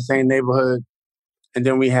Reggie from the same neighborhood, and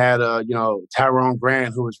then we had Tyrone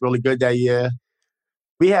Grant, who was really good that year.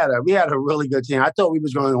 We had a really good team. I thought we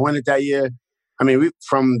was going to win it that year. I mean,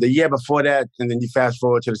 from the year before that, and then you fast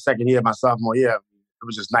forward to the second year, my sophomore year, it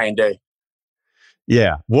was just night and day.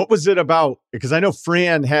 Yeah. What was it about? Because I know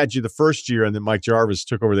Fran had you the first year and then Mike Jarvis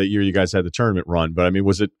took over that year. You guys had the tournament run. But I mean,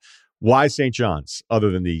 why St. John's? Other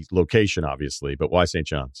than the location, obviously, but why St.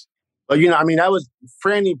 John's? Well, that was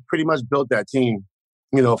Franny pretty much built that team,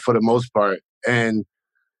 for the most part. And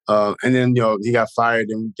then, he got fired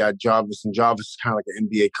and we got Jarvis. And Jarvis is kind of like an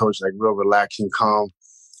NBA coach, like real relaxing, calm.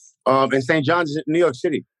 And St. John's is in New York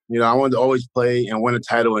City. I wanted to always play and win a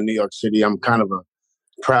title in New York City. I'm kind of a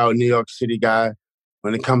proud New York City guy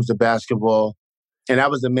when it comes to basketball. And that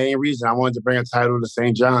was the main reason I wanted to bring a title to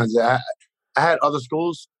St. John's. I had other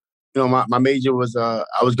schools. My major was, I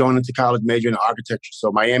was going into college majoring in architecture.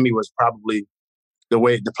 So Miami was probably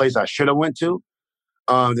the place I should have went to.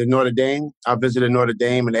 The Notre Dame, I visited Notre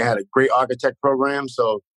Dame and they had a great architect program.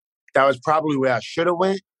 So that was probably where I should have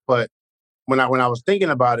went. But when I was thinking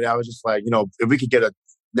about it, I was just like, if we could get a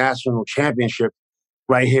national championship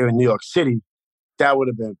right here in New York City, that would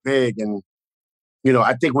have been big. And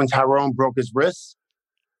I think when Tyrone broke his wrist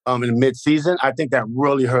in the mid-season, I think that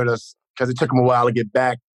really hurt us because it took him a while to get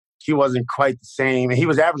back. He wasn't quite the same. And he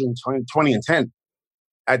was averaging 20 and 10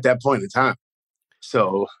 at that point in time.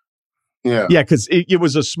 So, yeah. Yeah, because it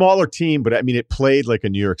was a smaller team, but I mean, it played like a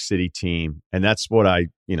New York City team. And that's what I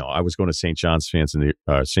was going to St. John's games in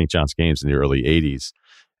the early 80s.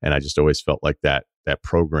 And I just always felt like that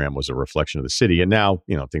program was a reflection of the city. And now,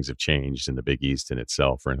 things have changed in the Big East in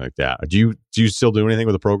itself or anything like that. Do you still do anything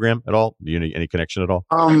with the program at all? Do you any connection at all?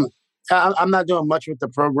 I'm not doing much with the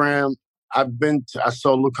program. I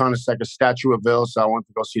saw Luke Honestecker's statue of Ville, so I went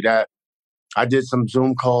to go see that. I did some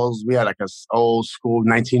Zoom calls. We had like a old school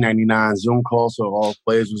 1999 Zoom call, so all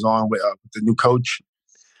players was on with the new coach.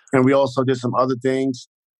 And we also did some other things.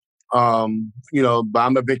 But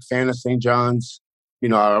I'm a big fan of St. John's.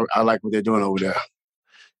 I like what they're doing over there.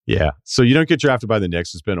 Yeah. So you don't get drafted by the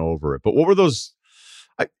Knicks. It's been over it. But what were those?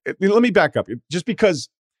 Let me back up. Just because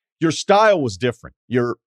your style was different,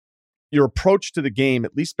 your approach to the game,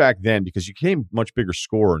 at least back then, because you became a much bigger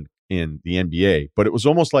scorer in the NBA, but it was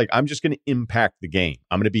almost like, I'm just going to impact the game.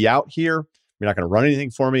 I'm going to be out here. You're not going to run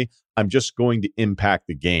anything for me. I'm just going to impact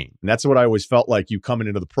the game. And that's what I always felt like you coming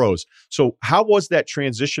into the pros. So how was that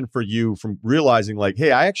transition for you from realizing like,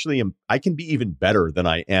 hey, I can be even better than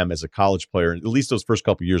I am as a college player, at least those first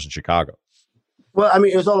couple of years in Chicago? Well, I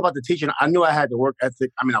mean, it was all about the teaching. I knew I had the work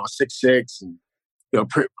ethic. I mean, I was 6'6" and,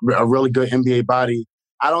 a really good NBA body.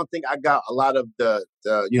 I don't think I got a lot of the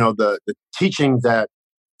teaching that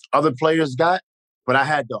other players got, but I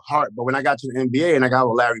had the heart. But when I got to the NBA and I got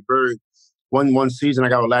with Larry Bird, one season I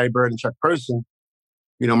got with Larry Bird and Chuck Person,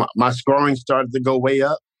 my scoring started to go way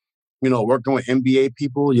up. Working with NBA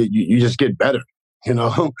people, you just get better.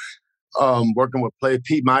 Working with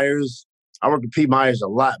Pete Myers. I worked with Pete Myers a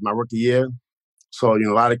lot my rookie year. So,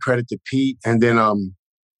 a lot of credit to Pete. And then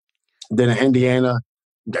in Indiana,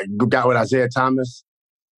 got with Isaiah Thomas,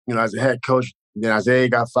 as a head coach. Then Isaiah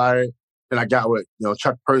got fired. Then I got with,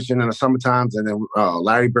 Chuck Person in the summertimes, and then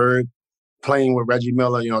Larry Bird, playing with Reggie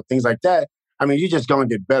Miller, things like that. I mean, you're just going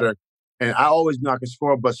to get better. And I always knew I could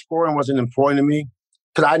score, but scoring wasn't important to me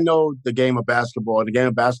because I know the game of basketball. The game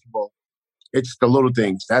of basketball, it's the little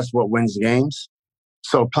things. That's what wins the games.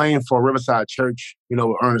 So playing for Riverside Church,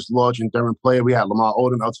 with Ernest Lodge and Derwin Player, we had Lamar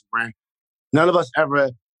Odom, Elton Brand. None of us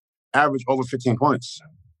ever averaged over 15 points.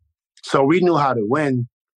 So we knew how to win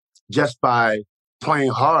just by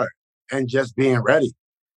playing hard and just being ready.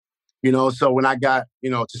 So when I got,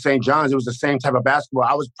 to St. John's, it was the same type of basketball.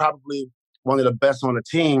 I was probably one of the best on the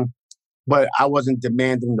team, but I wasn't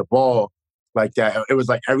demanding the ball like that. It was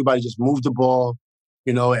like everybody just moved the ball,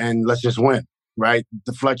 and let's just win, right?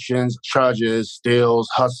 Deflections, charges, steals,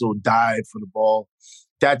 hustle, dive for the ball,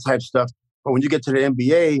 that type stuff. But when you get to the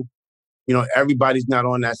NBA, everybody's not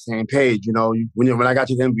on that same page. When I got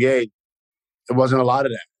to the NBA, it wasn't a lot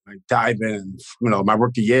of that. Like diving, my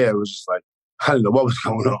rookie year, it was just like, I didn't know what was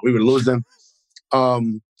going on. We were losing.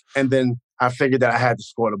 And then I figured that I had to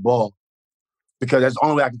score the ball because that's the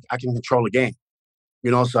only way I can control a game.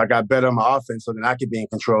 So I got better on my offense so that I could be in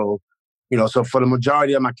control. So for the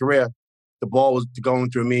majority of my career, the ball was going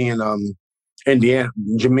through me in Indiana,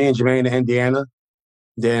 Jermaine in Indiana,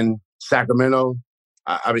 then Sacramento.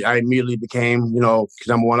 I immediately became,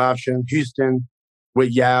 number one option. Houston, with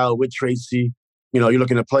Yao, with Tracy. You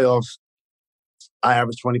look in the playoffs, I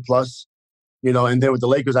averaged 20 plus. And then with the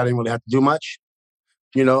Lakers, I didn't really have to do much,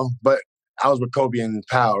 but I was with Kobe and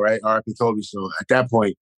Powell, right? R.I.P. Kobe. So at that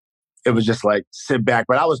point, it was just like sit back.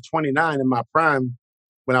 But I was 29 in my prime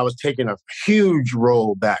when I was taking a huge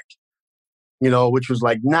roll back, which was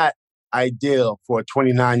like not ideal for a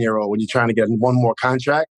 29-year-old when you're trying to get one more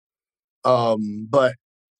contract. But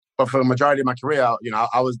for the majority of my career,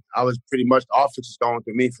 I was pretty much the offense was going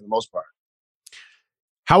through me for the most part.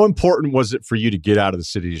 How important was it for you to get out of the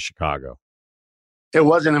city of Chicago? It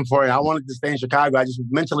wasn't important. I wanted to stay in Chicago.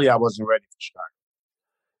 Mentally, I wasn't ready for Chicago.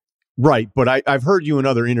 Right. But I've heard you in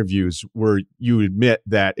other interviews where you admit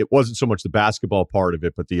that it wasn't so much the basketball part of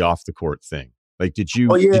it, but the off the court thing. Like, did you?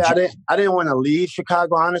 Oh, yeah. I didn't want to leave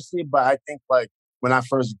Chicago, honestly. But I think like when I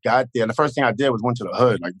first got there, the first thing I did was went to the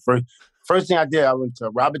hood. Like first thing I did, I went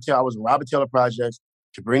to Robert Taylor. I was in Robert Taylor Projects,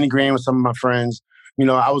 Cabrini Green with some of my friends.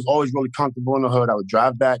 I was always really comfortable in the hood. I would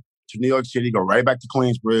drive back to New York City, go right back to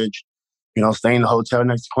Queensbridge, stay in the hotel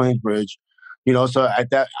next to Queensbridge. So at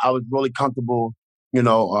that, I was really comfortable, and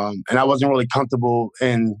I wasn't really comfortable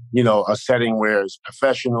in, a setting where it's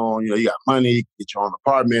professional, you got money, you get your own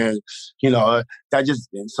apartment,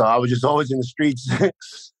 so I was just always in the streets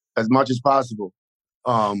as much as possible.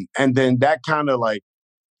 And then that kind of like,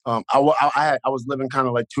 I was living kind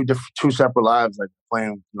of like two separate lives, like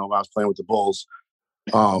playing, I was playing with the Bulls.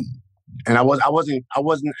 Um, and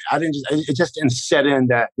it just didn't set in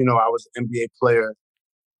that, I was an NBA player.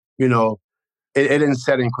 It didn't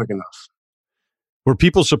set in quick enough. Were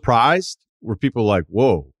people surprised? Were people like,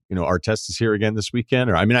 whoa, Artest is here again this weekend?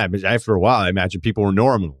 Or, after a while, I imagine people were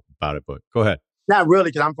normal about it, but go ahead. Not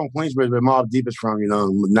really, because I'm from Queensbridge, where Mobb Deep is from,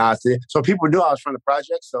 Nas. So people knew I was from the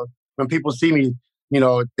project. So when people see me,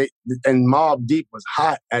 and Mobb Deep was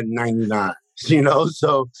hot at 99,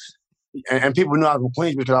 so, and people knew I was from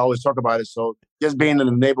Queens because I always talk about it. So just being in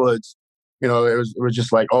the neighborhoods, it was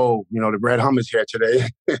just like, oh, the Red Hummer's here today,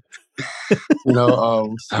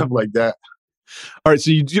 stuff like that. All right,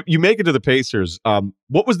 so you make it to the Pacers.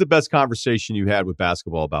 What was the best conversation you had with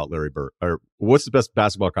basketball about Larry Bird? Or what's the best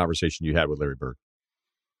basketball conversation you had with Larry Bird?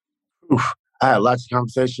 I had lots of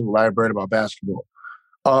conversations with Larry Bird about basketball.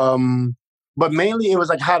 But mainly it was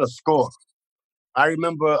like how to score. I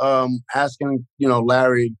remember asking,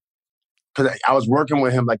 Larry, because I was working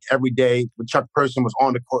with him like every day. When Chuck Person was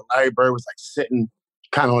on the court, Larry Bird was like sitting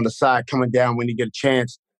kind of on the side, coming down when he get a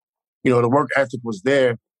chance. The work ethic was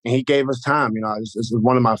there, and he gave us time. This is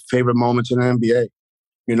one of my favorite moments in the NBA.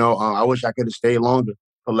 I wish I could have stayed longer,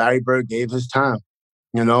 but Larry Bird gave his time.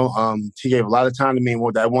 He gave a lot of time to me.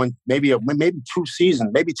 Well, that one, maybe 2 seasons,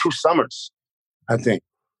 maybe 2 summers, I think.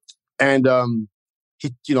 And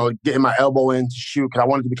he, getting my elbow in to shoot because I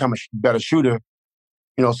wanted to become a better shooter.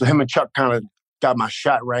 So him and Chuck kind of got my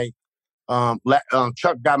shot right.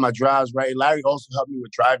 Chuck got my drives right. Larry also helped me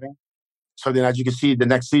with driving. So then, as you can see, the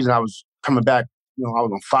next season I was coming back. I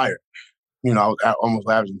was on fire. I was almost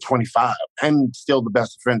averaging 25 and still the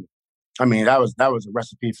best defender. I mean, that was a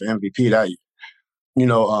recipe for MVP that year.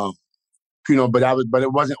 But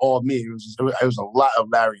it wasn't all me. It was a lot of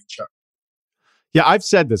Larry and Chuck. Yeah, I've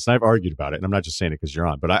said this and I've argued about it, and I'm not just saying it because you're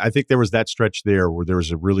on, but I think there was that stretch there where there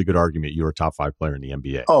was a really good argument you were a top 5 player in the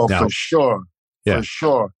NBA. Oh, now, for sure. Yeah. For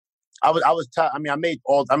sure. I was top. I mean, I made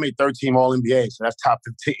third team All NBA, so that's top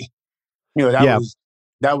 15.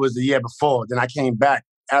 That was the year before. Then I came back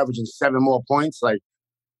averaging 7 more points. Like,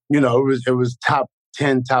 it was top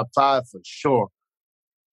 10, top 5 for sure.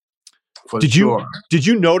 Did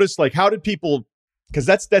you notice, like, how did people, because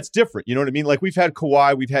that's different, you know what I mean? Like, we've had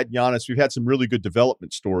Kawhi, we've had Giannis, we've had some really good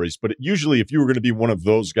development stories, but usually if you were going to be one of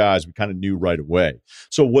those guys, we kind of knew right away.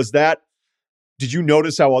 So did you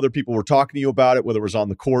notice how other people were talking to you about it, whether it was on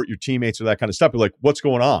the court, your teammates, or that kind of stuff? You're like, what's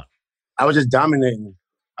going on? I was just dominating.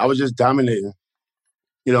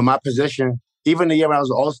 My position, even the year when I was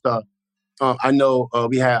an All-Star, I know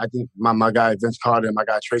we had, I think my guy Vince Carter and my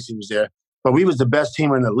guy Tracy was there, but we was the best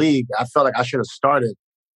team in the league. I felt like I should have started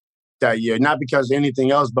that year, not because of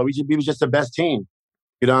anything else, but we was just the best team.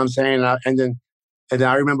 You know what I'm saying? And then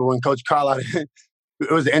I remember when Coach Carlisle,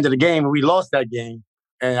 it was the end of the game and we lost that game.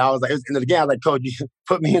 And I was like, it was the end of the game. I was like, Coach, you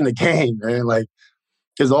put me in the game, man. Like,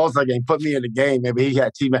 his All-Star game, put me in the game. Maybe he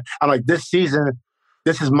had team. I'm like, this season,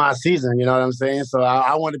 this is my season. You know what I'm saying? So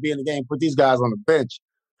I want to be in the game, put these guys on the bench.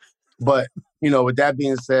 But, with that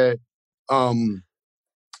being said,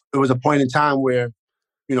 it was a point in time where,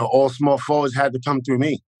 all small forwards had to come through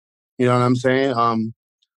me. You know what I'm saying?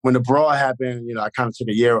 When the brawl happened, I kind of took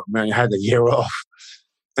a year, man, I had the year off.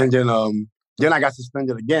 And then I got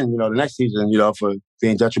suspended again, the next season, for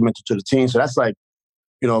being detrimental to the team. So that's like,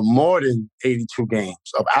 more than 82 games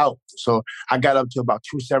of out. So I got up to about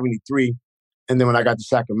 273. And then when I got to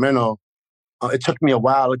Sacramento, it took me a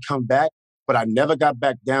while to come back, but I never got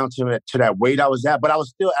back down to that weight I was at. But I was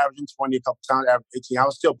still averaging 20 a couple times, averaging 18. I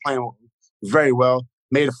was still playing very well.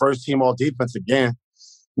 Made a first team all defense again,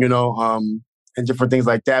 and different things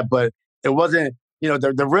like that. But it wasn't,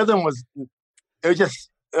 the rhythm was,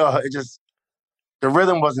 the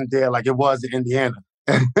rhythm wasn't there like it was in Indiana.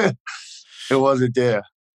 It wasn't there.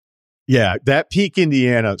 Yeah, that peak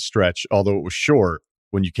Indiana stretch, although it was short,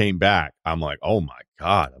 when you came back, I'm like, oh my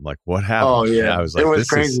God. I'm like, what happened? Oh, yeah. And I was like, it was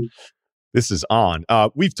crazy. This is on.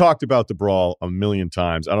 We've talked about the brawl a million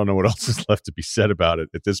times. I don't know what else is left to be said about it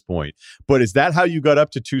at this point. But is that how you got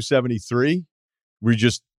up to 273?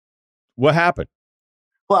 What happened?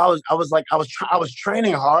 Well, I was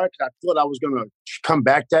training hard because I thought I was going to come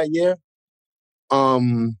back that year.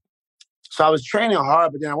 So I was training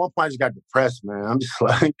hard, but then at one point I just got depressed, man. I'm just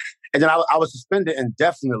like, and then I was suspended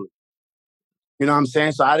indefinitely. You know what I'm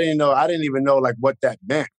saying? So I didn't even know like what that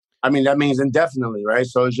meant. I mean, that means indefinitely, right?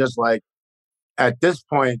 So it's just like, at this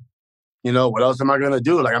point, what else am I going to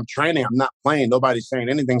do? Like, I'm training, I'm not playing, nobody's saying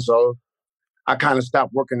anything. So I kind of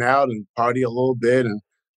stopped working out and party a little bit. And,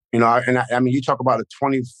 I mean, you talk about a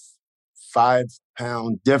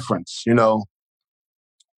 25-pound difference,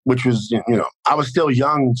 which was, I was still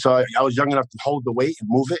young. So I was young enough to hold the weight and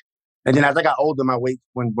move it. And then as I got older, my weight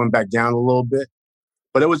went back down a little bit.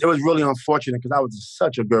 But it was really unfortunate because I was in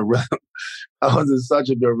such a good rhythm. I was in such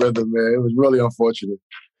a good rhythm, man. It was really unfortunate.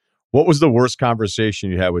 What was the worst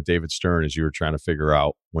conversation you had with David Stern as you were trying to figure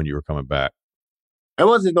out when you were coming back? It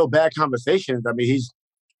wasn't no bad conversations. I mean,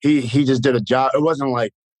 he just did a job. It wasn't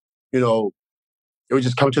like, it would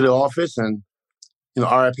just come to the office and,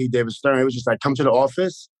 RIP David Stern. It was just like, come to the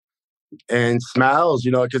office and smiles,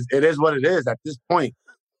 because it is what it is at this point.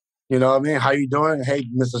 You know what I mean? How you doing? Hey,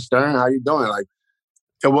 Mr. Stern, how you doing? Like,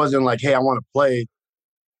 it wasn't like, hey, I want to play,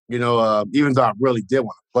 even though I really did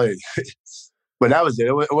want to play. But that was it.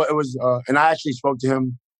 It was, and I actually spoke to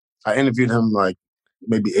him. I interviewed him like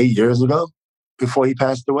maybe 8 years ago before he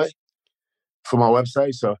passed away for my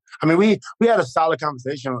website. So, I mean, we had a solid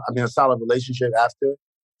conversation. I mean, a solid relationship after.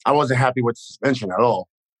 I wasn't happy with the suspension at all.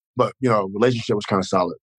 But, relationship was kind of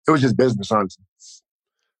solid. It was just business, honestly.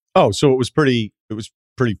 Oh, so it was pretty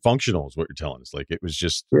functional is what you're telling us. Like, it was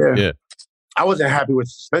just, yeah. I wasn't happy with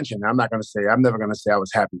suspension. I'm never going to say I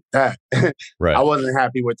was happy with that. Right. I wasn't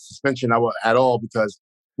happy with suspension at all because,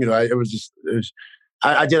 I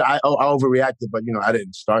overreacted, but, I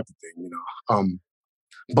didn't start the thing,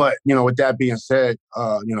 But, with that being said,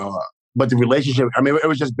 but the relationship, I mean, it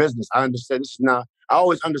was just business. I understood I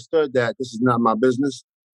always understood that this is not my business,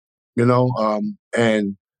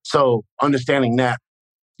 and so understanding that,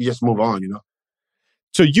 you just move on,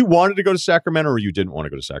 So you wanted to go to Sacramento or you didn't want to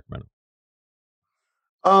go to Sacramento?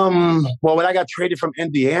 Well, when I got traded from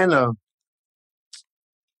Indiana,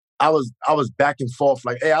 I was back and forth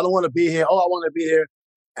like, hey, I don't want to be here. Oh, I want to be here.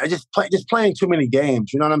 I just playing too many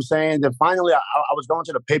games. You know what I'm saying? Then finally, I was going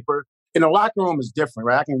to the paper. In the locker room is different,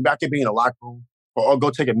 right? I can be in the locker room or go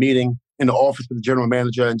take a meeting in the office with the general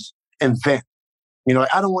manager and vent.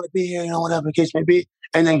 I don't want to be here, whatever the case may be,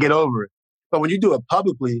 and then get over it. But when you do it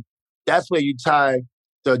publicly, that's where you tie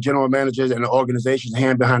the general managers and the organization's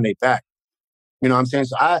hand behind their back. You know what I'm saying?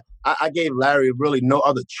 So I gave Larry really no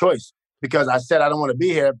other choice because I said I don't want to be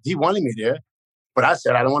here. He wanted me there, but I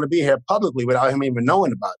said I don't want to be here publicly without him even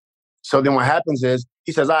knowing about it. So then what happens is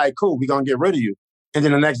he says, all right, cool, we're going to get rid of you. And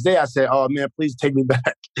then the next day I said, oh, man, please take me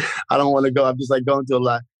back. I don't want to go. I'm just like going through a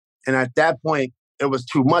lot. And at that point, it was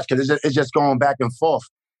too much because it's just going back and forth.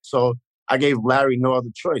 So I gave Larry no other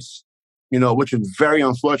choice, which was very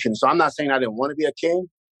unfortunate. So I'm not saying I didn't want to be a King.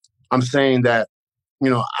 I'm saying that,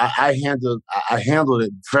 I handled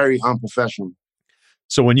it very unprofessionally.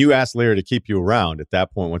 So when you asked Larry to keep you around at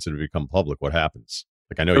that point, once it had become public, what happens?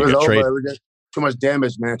 Like, I know you got traded. It was just too much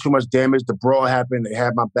damage, man. Too much damage. The brawl happened. They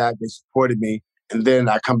had my back. They supported me. And then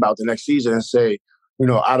I come out the next season and say,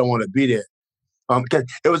 I don't want to be there. Because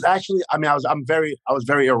it was actually, I mean, I was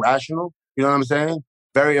very irrational. You know what I'm saying?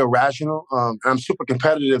 Very irrational. And I'm super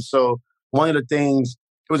competitive. So one of the things,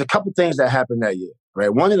 there was a couple things that happened that year,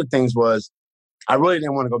 right? One of the things was I really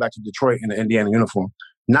didn't want to go back to Detroit in the Indiana uniform.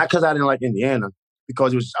 Not because I didn't like Indiana,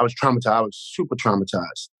 because I was traumatized. I was super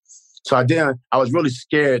traumatized. So I was really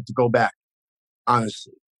scared to go back,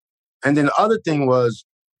 honestly. And then the other thing was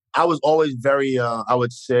I was always very, I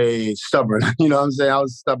would say, stubborn. You know what I'm saying? I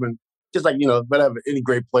was stubborn, just like, whatever, any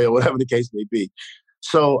great player, whatever the case may be.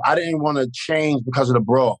 So I didn't want to change because of the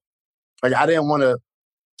brawl. Like, I didn't want to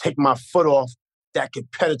take my foot off that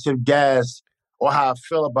competitive gas or how I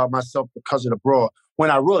feel about myself because of the brawl, when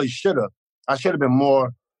I really should have. I should have been more,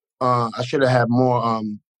 I should have had more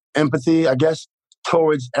empathy, I guess,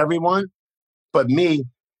 towards everyone. But me,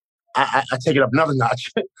 I take it up another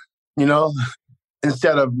notch,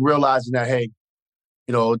 instead of realizing that, hey,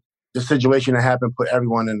 the situation that happened put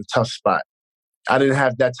everyone in a tough spot. I didn't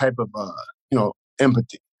have that type of,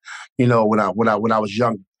 empathy, when I was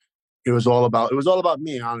young. It was all about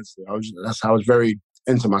me, honestly. I was very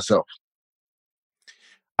into myself.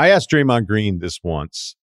 I asked Draymond Green this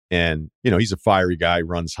once, and, he's a fiery guy,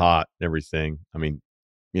 runs hot and everything. I mean,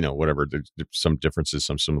 whatever, there's some differences,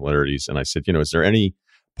 some similarities. And I said, is there any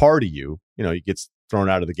part of you, he gets thrown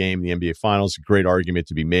out of the game in the NBA Finals, great argument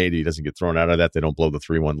to be made. He doesn't get thrown out of that. They don't blow the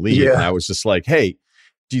 3-1 lead. Yeah. And I was just like, hey,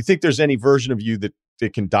 do you think there's any version of you that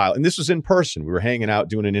can dial? And this was in person. We were hanging out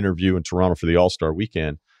doing an interview in Toronto for the All-Star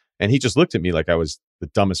weekend. And he just looked at me like I was the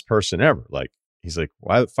dumbest person ever. Like, he's like,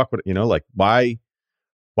 why the fuck would,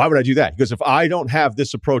 why would I do that? He goes, if I don't have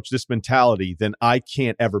this approach, this mentality, then I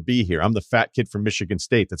can't ever be here. I'm the fat kid from Michigan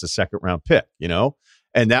State that's a second-round pick,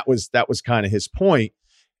 And that was kind of his point.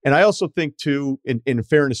 And I also think, too, in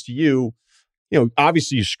fairness to you,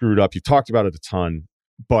 obviously you screwed up. You talked about it a ton,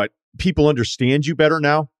 but people understand you better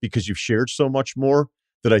now because you've shared so much more,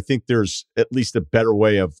 that I think there's at least a better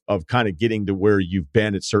way of kind of getting to where you've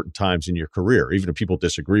been at certain times in your career, even if people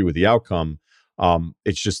disagree with the outcome.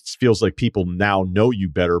 It just feels like people now know you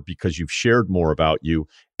better because you've shared more about you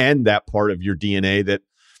and that part of your DNA that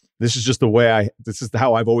this is just the way this is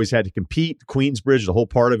how I've always had to compete. Queensbridge, the whole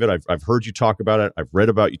part of it. I've heard you talk about it. I've read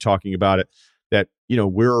about you talking about it. That,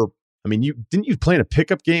 didn't you play in a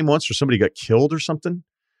pickup game once or somebody got killed or something?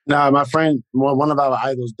 Nah, my friend, one of our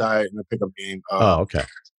idols died in a pickup game. Okay.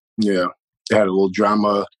 Yeah. They had a little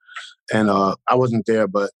drama and I wasn't there,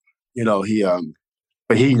 but he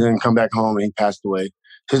didn't come back home and he passed away.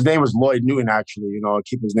 His name was Lloyd Newton, actually,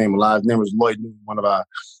 keep his name alive. His name was Lloyd Newton, one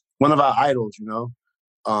of our idols,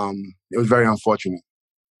 It was very unfortunate.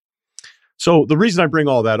 So the reason I bring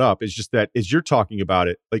all that up is just that as you're talking about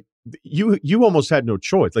it, like you almost had no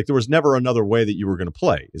choice. Like there was never another way that you were going to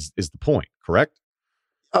play is the point, correct?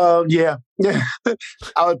 Yeah.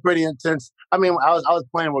 I was pretty intense. I mean, I was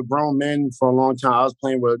playing with grown men for a long time. I was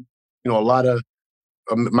playing with, a lot of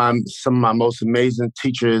some of my most amazing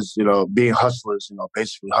teachers, being hustlers,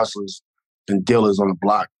 basically hustlers and dealers on the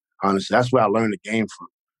block. Honestly, that's where I learned the game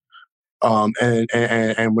from.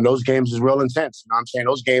 And when those games is real intense, I'm saying?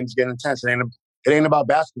 Those games get intense. It ain't about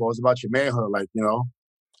basketball. It's about your manhood,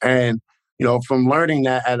 And, from learning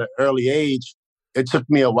that at an early age, it took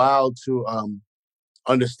me a while to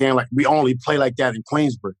understand, we only play like that in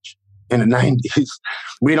Queensbridge in the 90s.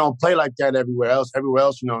 We don't play like that everywhere else. Everywhere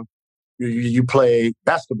else, you play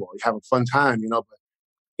basketball. You have a fun time, But,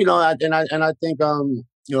 I think,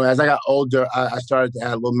 as I got older, I started to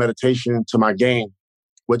add a little meditation to my game,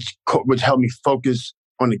 which helped me focus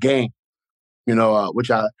on the game,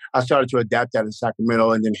 which I started to adapt that in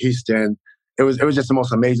Sacramento and then Houston. It was just the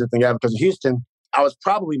most amazing thing ever because in Houston, I was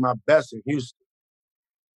probably my best in Houston.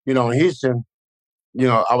 In Houston,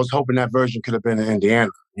 I was hoping that version could have been in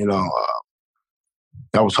Indiana.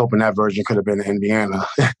 I was hoping that version could have been in Indiana.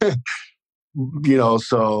 But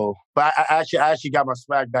I actually got my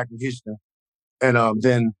swag back in Houston. And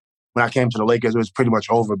then when I came to the Lakers, it was pretty much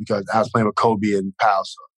over because I was playing with Kobe and Powell.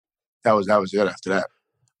 So that was it after that.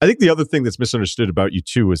 I think the other thing that's misunderstood about you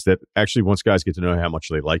too is that actually once guys get to know how much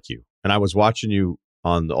they like you, and I was watching you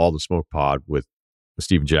on the All the Smoke pod with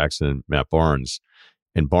Steven Jackson and Matt Barnes,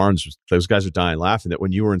 and Barnes, those guys are dying laughing that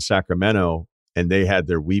when you were in Sacramento and they had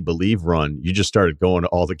their We Believe run, you just started going to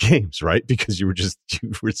all the games, right? Because you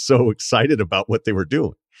were so excited about what they were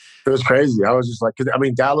doing. It was crazy. I was just like, I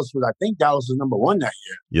think Dallas was number 1 that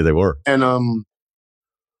year. Yeah, they were. And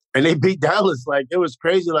they beat Dallas. It was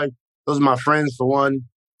crazy. Those are my friends for one.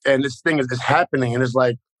 And this thing is happening. And it's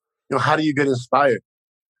how do you get inspired?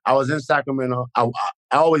 I was in Sacramento. I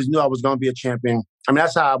always knew I was going to be a champion. I mean,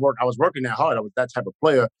 that's how I work. I was working that hard. I was that type of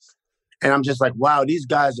player. And I'm just like, wow, these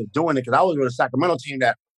guys are doing it. Because I was with a Sacramento team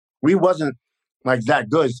that we wasn't that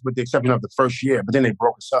good with the exception of the first year. But then they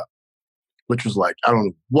broke us up, which was I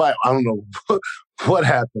don't know what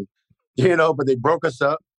happened, but they broke us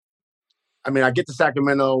up. I mean, I get to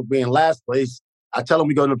Sacramento being last place. I tell them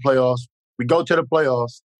we go to the playoffs. We go to the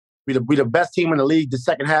playoffs. We the best team in the league the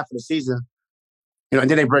second half of the season, and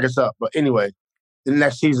then they break us up. But anyway, the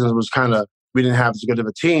next season was we didn't have as good of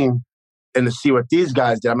a team. And to see what these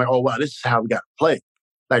guys did, I'm like, oh, wow, this is how we got to play.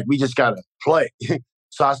 We just got to play.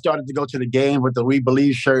 So I started to go to the game with the We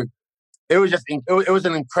Believe shirt. It was it was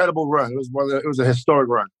an incredible run. It was a historic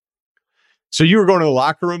run. So you were going to the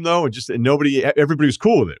locker room though, and everybody was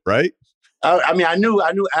cool with it, right? I mean, I knew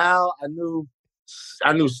Al, I knew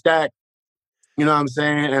Stack. You know what I'm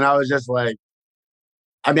saying? And I was just I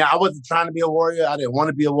wasn't trying to be a Warrior. I didn't want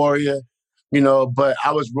to be a Warrior, but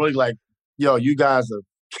I was really yo, you guys are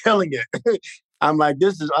killing it. I'm like,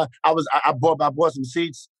 this is. I bought some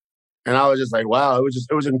seats, and I was just like, wow.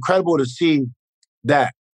 It was incredible to see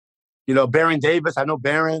that. Baron Davis. I know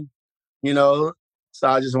Baron. So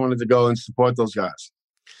I just wanted to go and support those guys.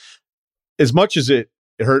 As much as it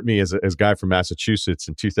hurt me as a guy from Massachusetts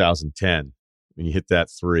in 2010 when you hit that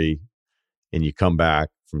three and you come back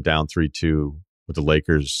from down 3-2 with the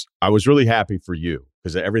Lakers, I was really happy for you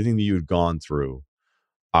because everything that you had gone through,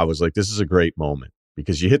 I was like, this is a great moment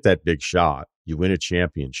because you hit that big shot, you win a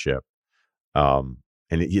championship. And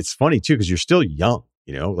it's funny too, because you're still young,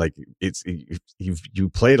 you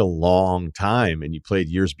played a long time and you played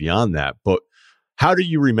years beyond that. But how do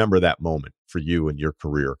you remember that moment for you in your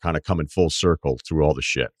career, kind of coming full circle through all the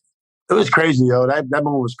shit? It was crazy, yo. That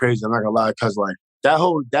moment was crazy. I'm not gonna lie, because that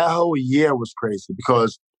whole year was crazy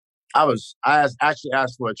because I actually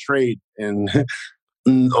asked for a trade in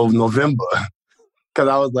November because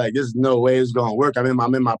I was like, there's no way it's gonna work. I'm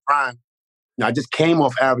in my prime. I just came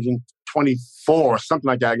off averaging 24 or something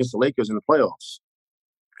like that against the Lakers in the playoffs,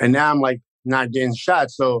 and now I'm not getting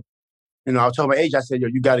shots. So, I told my agent, I said, yo,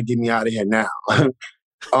 you got to get me out of here now.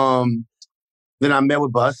 Then I met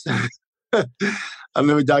with Bus. I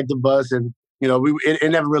remember Dr. Bus, and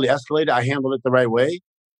it never really escalated. I handled it the right way,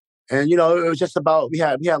 and it was just about we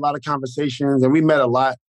had a lot of conversations, and we met a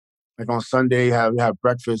lot. Like on Sunday, we have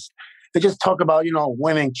breakfast. They just talk about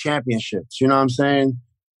winning championships. You know what I'm saying?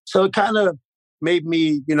 So it kind of made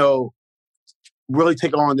me really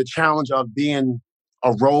take on the challenge of being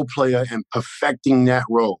a role player and perfecting that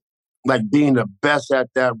role, like being the best at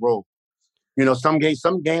that role. Some games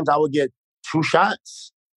I would get 2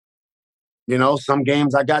 shots. Some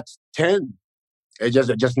games I got 10. It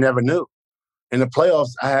just never knew. In the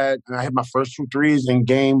playoffs, I hit my first 2 threes in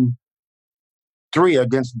game 3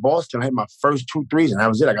 against Boston. I hit my first 2 threes, and that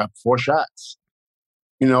was it. I got 4 shots.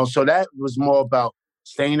 So that was more about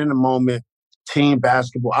staying in the moment, team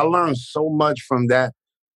basketball. I learned so much from that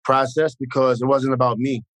process because it wasn't about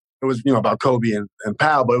me. It was, about Kobe and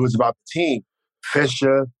Powell, but it was about the team.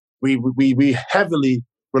 Fisher, we heavily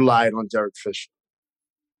relied on Derek Fisher.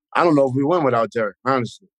 I don't know if we win without Derek,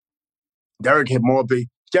 honestly. Derek hit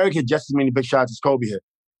just as many big shots as Kobe hit.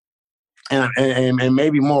 And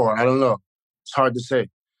maybe more. I don't know. It's hard to say.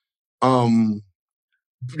 So,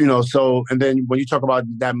 and then when you talk about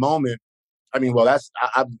that moment, I mean, well,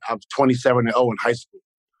 I'm 27-0 in high school,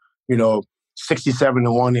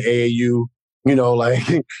 67-1 in AAU,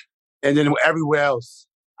 and then everywhere else,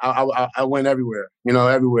 I went everywhere,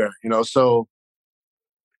 everywhere, so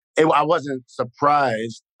I wasn't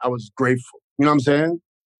surprised. I was grateful. You know what I'm saying?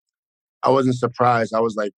 I wasn't surprised. I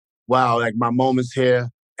was like, wow, like my moment's here.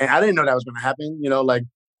 And I didn't know that was going to happen.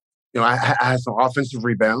 I had some offensive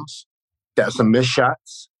rebounds, got some missed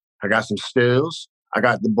shots. I got some steals. I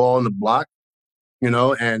got the ball in the block,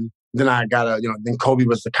 and then I got then Kobe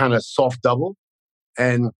was the kind of soft double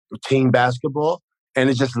and team basketball. And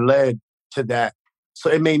it just led to that. So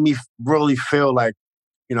it made me really feel like,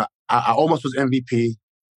 I almost was MVP,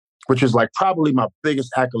 which was like probably my biggest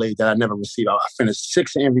accolade that I never received. I finished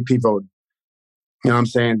 6th in MVP voting. You know what I'm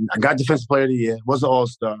saying? I got Defensive Player of the Year, was an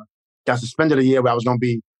All-Star, got suspended a year where I was going to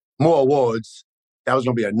be more awards. That was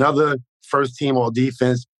going to be another first team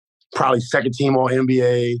All-Defense, probably second team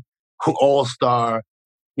All-NBA, All-Star,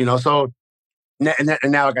 so and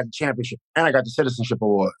now I got the championship and I got the Citizenship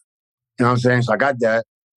Award. You know what I'm saying? So I got that.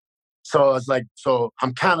 So it's like,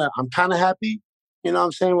 I'm kind of happy, you know what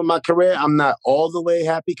I'm saying, with my career. I'm not all the way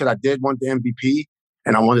happy because I did want the MVP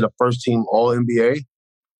and I wanted a first team All-NBA.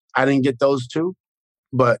 I didn't get those 2,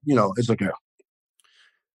 but it's okay.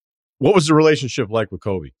 What was the relationship like with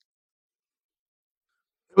Kobe?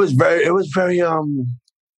 It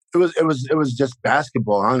was just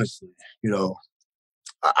basketball, honestly.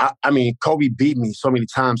 I mean, Kobe beat me so many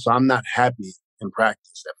times, so I'm not happy in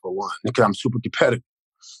practice, for one, because I'm super competitive.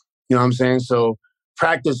 You know what I'm saying? So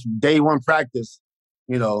day one practice,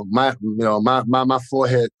 my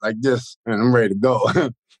forehead like this, and I'm ready to go.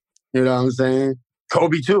 You know what I'm saying?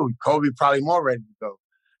 Kobe too. Kobe probably more ready to go.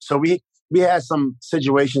 So we had some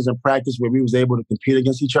situations in practice where we was able to compete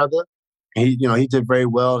against each other. And he did very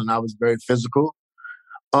well, and I was very physical.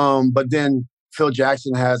 But then Phil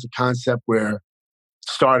Jackson has a concept where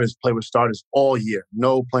starters play with starters all year,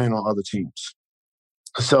 no playing on other teams.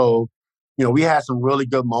 So, we had some really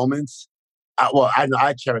good moments.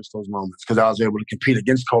 I cherish those moments because I was able to compete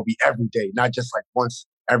against Kobe every day, not just like once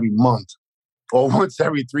every month or once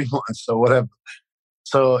every 3 months or whatever.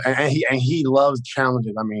 So, and he loves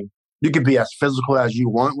challenges. I mean, you can be as physical as you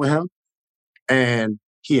want with him, and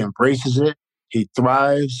he embraces it. He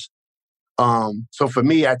thrives. So for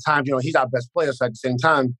me, at times, he's our best player. So at the same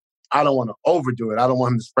time, I don't want to overdo it. I don't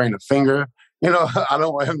want him to sprain a finger. I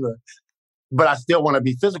don't want him to, but I still want to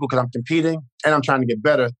be physical because I'm competing and I'm trying to get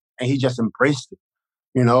better. And he just embraced it,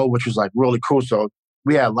 which was like really cool. So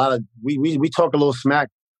we had a lot of, we talk a little smack,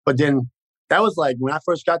 but then that was like when I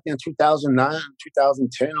first got there in 2009,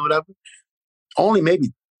 2010 or whatever, only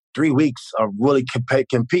maybe 3 weeks of really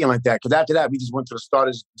competing like that. Because after that, we just went to the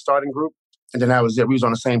starting group. And then that was it. We was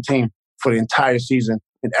on the same team for the entire season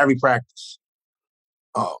in every practice.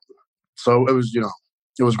 So it was,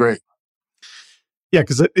 it was great. Yeah,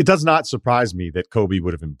 because it does not surprise me that Kobe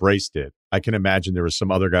would have embraced it. I can imagine there were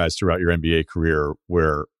some other guys throughout your NBA career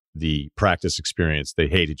where the practice experience, they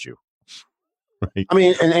hated you. Right? I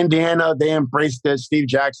mean, in Indiana, they embraced it. Steve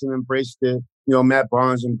Jackson embraced it. Matt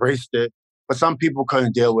Barnes embraced it. But some people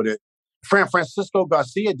couldn't deal with it. Francisco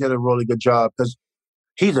Garcia did a really good job because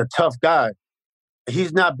he's a tough guy.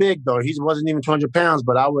 He's not big, though. He wasn't even 200 pounds,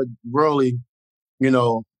 but I would really,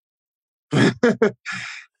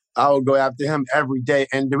 I would go after him every day.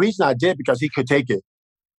 And the reason I did, because he could take it.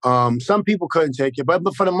 Some people couldn't take it, but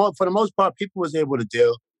for the most part, people was able to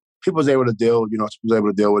deal. People was able to deal, was able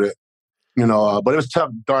to deal with it. But it was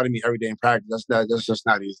tough guarding me every day in practice. That's just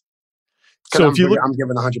not easy. So if you look, I'm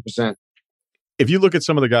giving 100%. if you look at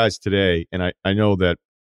some of the guys today, and I know that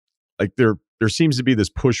like there seems to be this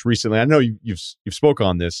push recently. I know you've spoke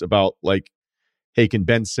on this about like, hey, can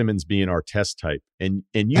Ben Simmons be an Artest type? And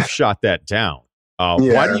you've shot that down.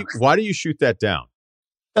 Why do you shoot that down?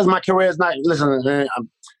 Because my career is not. Listen, man,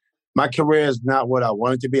 my career is not what I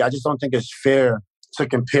want it to be. I just don't think it's fair to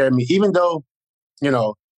compare me, even though,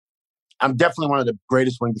 I'm definitely one of the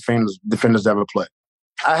greatest wing defenders ever played.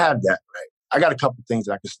 I have that, right? I got a couple things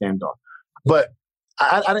that I can stand on. But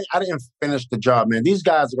I didn't finish the job, man. These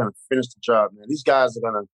guys are going to finish the job, man. These guys are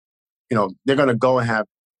going to, they're going to go and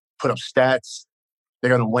put up stats. They're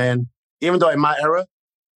going to win. Even though in my era,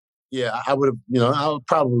 yeah, I would have, I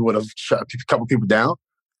probably would have shut a couple people down,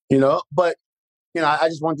 But, I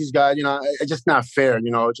just want these guys, it's just not fair, I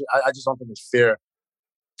just don't think it's fair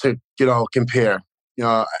to, compare.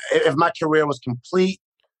 If my career was complete,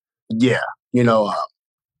 yeah,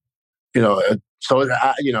 so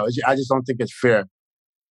I just don't think it's fair,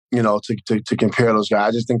 to compare those guys.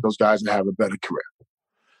 I just think those guys have a better career.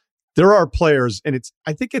 There are players, and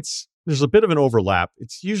there's a bit of an overlap.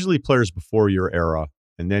 It's usually players before your era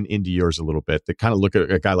and then into yours a little bit that kind of look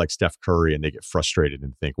at a guy like Steph Curry and they get frustrated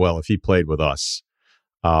and think, well, if he played with us,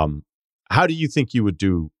 how do you think you would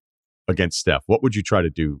do against Steph? What would you try to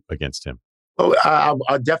do against him? Well, I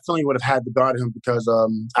definitely would have had to guard him because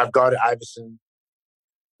I've guarded Iverson.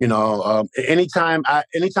 Anytime a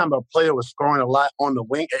player was scoring a lot on the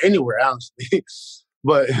wing, anywhere, honestly,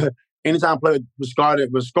 but anytime a player was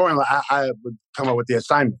scoring, I would come up with the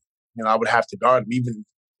assignment. I would have to guard him even.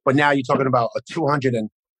 But now you're talking about a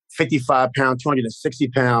 255-pound,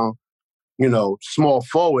 260-pound, small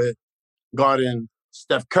forward guarding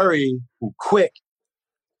Steph Curry, who quick.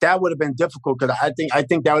 That would have been difficult because I think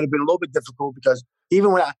that would have been a little bit difficult because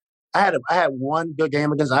even when I had one good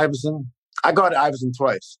game against Iverson, I guarded Iverson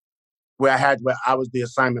twice, where I was the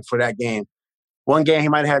assignment for that game. One game he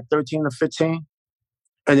might have had 13 or 15,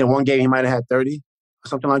 and then one game he might have had 30 or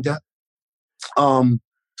something like that.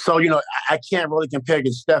 So I can't really compare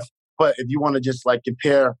against Steph. But if you want to just like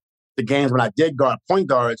compare the games when I did guard point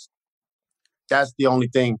guards, that's the only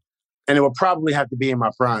thing, and it would probably have to be in my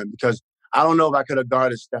prime because I don't know if I could have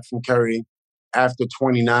guarded Stephen Curry after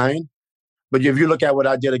 29. But if you look at what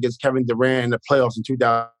I did against Kevin Durant in the playoffs in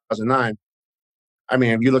 2009, I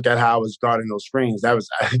mean, if you look at how I was guarding those screens, I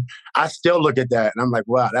still look at that and I'm like,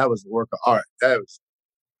 wow, that was a work of art.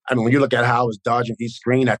 When you look at how I was dodging each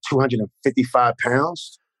screen at 255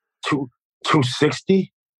 pounds,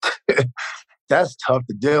 260, that's tough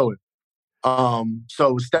to deal with.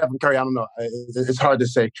 So Stephen Curry, I don't know. It's hard to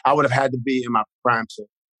say. I would have had to be in my prime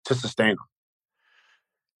to sustain him.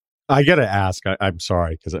 I got to ask, I'm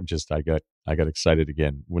sorry, because I got excited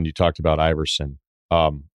again when you talked about Iverson.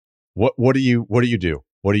 What do you do?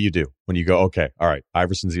 What do you do when you go, okay, all right,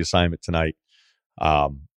 Iverson's the assignment tonight?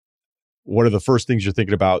 What are the first things you're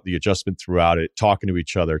thinking about, the adjustment throughout it, talking to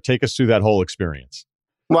each other? Take us through that whole experience.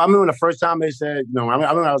 Well, I remember the first time they said, I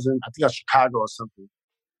was in Chicago or something.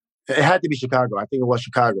 It had to be Chicago. I think it was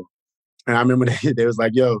Chicago. And I remember they was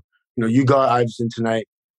like, yo, you guard Iverson tonight.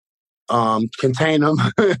 Contain him.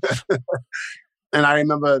 And I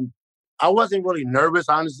remember I wasn't really nervous,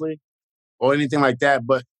 honestly, or anything like that,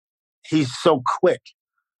 but he's so quick.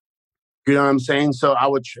 You know what I'm saying? So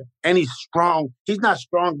and he's strong. He's not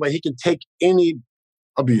strong, but he can take any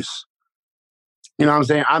abuse. You know what I'm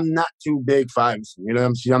saying? I'm not too big for Iverson. You know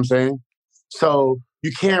what I'm saying? So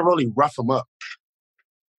you can't really rough him up.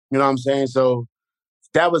 You know what I'm saying? So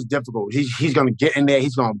that was difficult. He's going to get in there.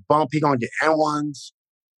 He's going to bump. He's going to get N1s.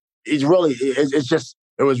 It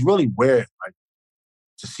was really weird, like,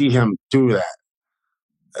 to see him do that.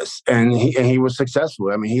 And he was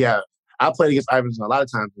successful. I mean, I played against Iverson a lot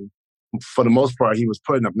of times. And for the most part, he was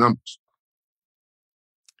putting up numbers.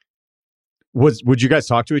 Would you guys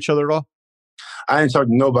talk to each other at all? I didn't talk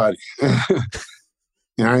to nobody.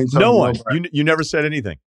 No one. You never said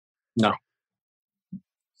anything. No.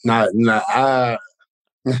 Nah. Nah.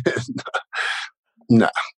 There's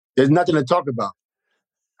nothing to talk about.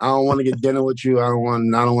 I don't want to get dinner with you. I don't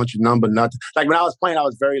want your number, nothing. Like when I was playing, I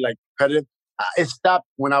was very like competitive. It stopped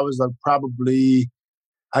when I was like probably,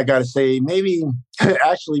 I gotta say, maybe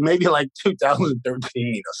like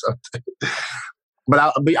 2013 or something. But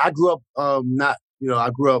I grew up I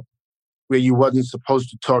grew up where you wasn't supposed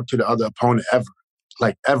to talk to the other opponent ever,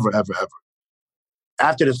 like ever.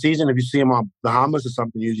 After the season, if you see him on Bahamas or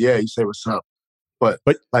something, you say what's up. But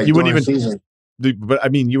like you wouldn't even. Season, but I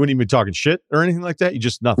mean, you wouldn't even be talking shit or anything like that. You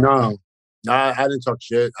just nothing. No, I didn't talk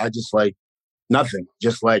shit. I just like nothing.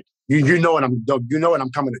 Just like you know what I'm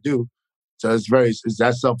coming to do. So it's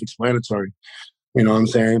that self-explanatory. You know what I'm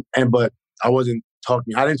saying? But I wasn't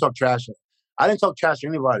talking. I didn't talk trash. I didn't talk trash to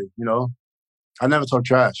anybody, you know. I never talked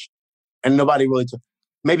trash. And nobody really took.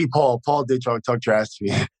 Maybe Paul. Paul did try to talk trash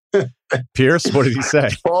to me. Pierce, what did he say?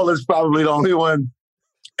 Paul is probably the only one.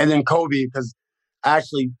 And then Kobe, because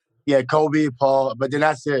actually, yeah, Kobe, Paul, but then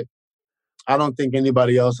that's it. I don't think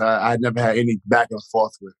anybody else, I never had any back and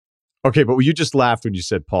forth with. Okay, but you just laughed when you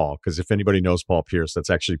said Paul, because if anybody knows Paul Pierce, that's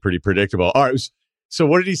actually pretty predictable. All right, so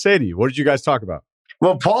what did he say to you? What did you guys talk about?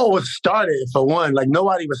 Well, Paul was started, for one. Like,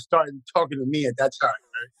 nobody was starting talking to me at that time,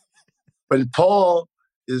 right? But Paul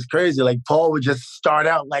is crazy. Like, Paul would just start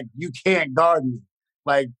out like, you can't guard me.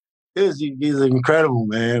 Like, he's incredible,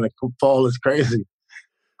 man. Like, Paul is crazy.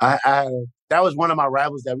 That was one of my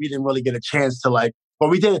rivals that we didn't really get a chance to, like, but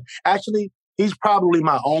we did. Actually, he's probably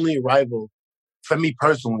my only rival for me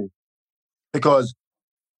personally, because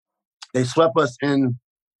they swept us in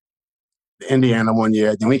Indiana one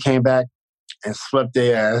year. Then we came back and swept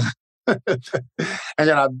their ass. And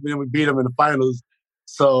then we beat them in the finals.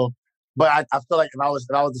 So, but I feel like if I was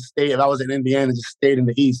in Indiana and just stayed in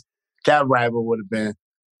the East, that rival would have been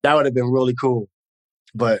really cool.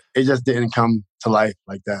 But it just didn't come to life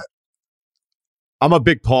like that. I'm a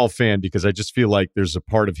big Paul fan because I just feel like there's a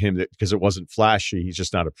part of him that, because it wasn't flashy, he's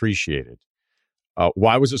just not appreciated.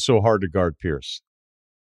 Why was it so hard to guard Pierce?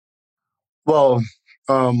 Well,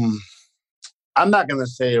 I'm not going to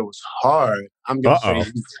say it was hard. I'm going to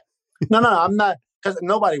say, no, I'm not, because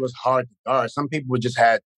nobody was hard to guard. Some people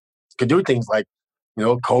could do things like, you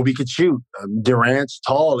know, Kobe could shoot. Durant's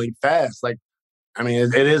tall and fast. Like, I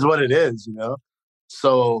mean, it is what it is, you know?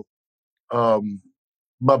 So,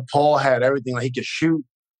 but Paul had everything. Like, he could shoot.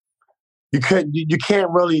 You couldn't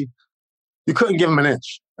give him an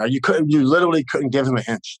inch. You literally couldn't give him an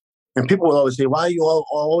inch. And people will always say, why are you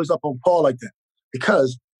always up on Paul like that?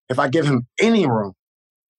 Because if I give him any room,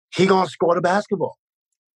 he gonna score the basketball.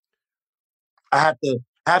 I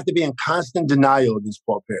have to be in constant denial against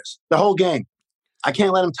Paul Pierce the whole game. I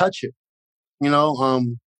can't let him touch it. You know,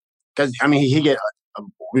 because I mean he get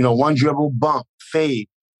one dribble, bump, fade,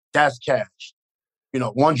 that's cash. You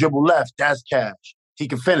know, one dribble left, that's cash. He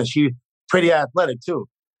can finish. He pretty athletic too.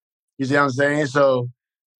 You see what I'm saying? So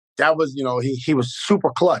that was, he was super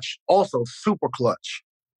clutch. Also super clutch.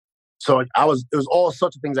 So it was all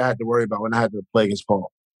sorts of things I had to worry about when I had to play against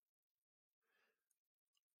Paul.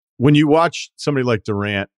 When you watch somebody like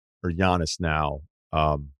Durant or Giannis now,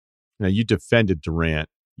 you defended Durant.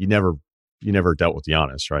 You never dealt with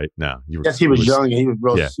Giannis, right? No. Yes, he was young and he was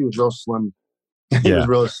real slim. He was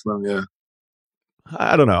real slim, yeah.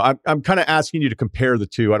 I don't know. I'm kind of asking you to compare the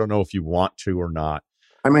two. I don't know if you want to or not.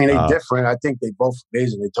 I mean, they're different. I think they both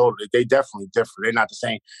amazing. They definitely different. They're not the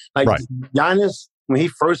same. Like right. Giannis, when he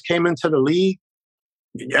first came into the league,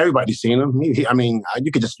 everybody's seen him. You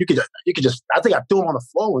could just. I think I threw him on the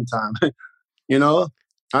floor one time.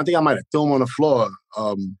 I think I might have threw him on the floor.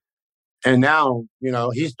 And now,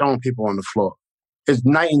 he's throwing people on the floor. It's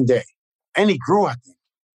night and day. And he grew, I think.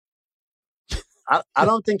 I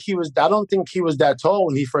don't think he was that tall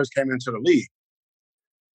when he first came into the league.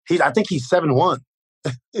 I think he's 7'1".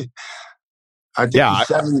 I think he's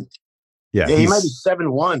 7. Yeah, he might be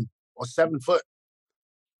 7'1" or 7 foot.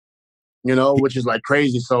 Which is like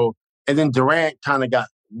crazy. So, and then Durant kind of got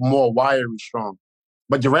more wiry strong,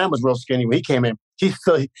 but Durant was real skinny when he came in. He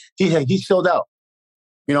filled out.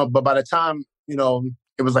 But by the time it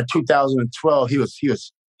was like 2012, he was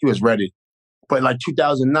ready. But like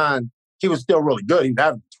 2009. He was still really good. He was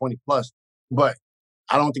having 20 plus, but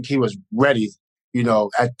I don't think he was ready,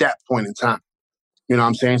 at that point in time. You know what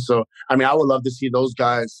I'm saying? So, I mean, I would love to see those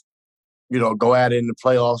guys, go at it in the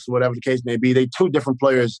playoffs, whatever the case may be. They two different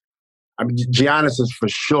players. I mean, Giannis is for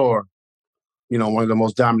sure, one of the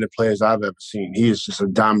most dominant players I've ever seen. He's a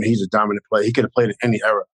dominant player. He could have played in any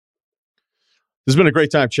era. This has been a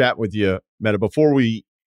great time chatting with you, Metta. Before we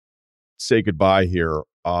say goodbye here,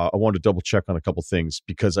 I wanted to double check on a couple things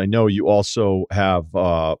because I know you also have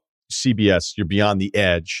CBS, your Beyond the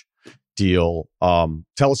Edge deal.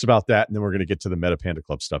 Tell us about that, and then we're going to get to the Metta Panda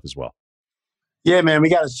Club stuff as well. Yeah, man, we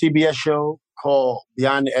got a CBS show called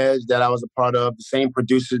Beyond the Edge that I was a part of. The same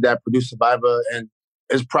producers that produced Survivor, and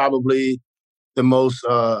it's probably the most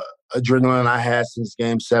adrenaline I had since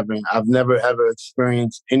Game 7. I've never, ever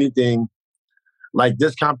experienced anything like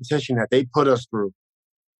this competition that they put us through.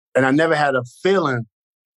 And I never had a feeling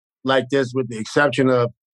like this with the exception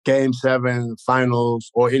of Game 7,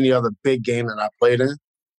 finals, or any other big game that I played in.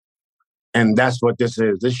 And that's what this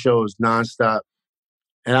is. This show is nonstop.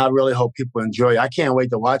 And I really hope people enjoy it. I can't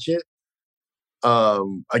wait to watch it.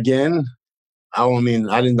 Again,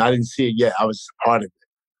 I didn't see it yet. I was part of it.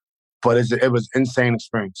 But it was an insane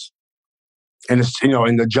experience. And it's, you know,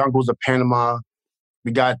 in the jungles of Panama.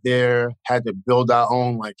 We got there, had to build our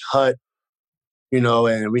own like hut, you know,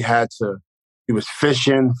 and we was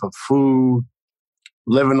fishing for food,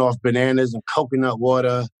 living off bananas and coconut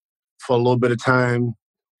water for a little bit of time.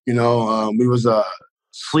 You know, we was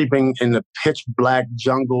sleeping in the pitch black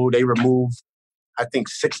jungle. They removed, I think,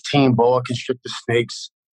 16 boa constrictor snakes.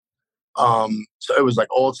 So it was like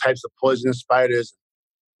all types of poisonous spiders,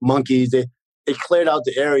 monkeys. They cleared out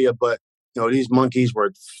the area, but, you know, these monkeys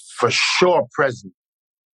were for sure present.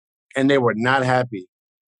 And they were not happy,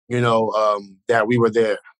 you know, that we were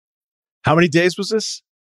there. How many days was this?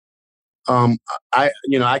 I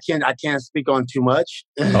can't speak on too much.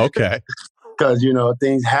 Okay. Because, you know,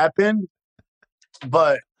 things happen.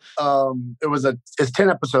 But it's 10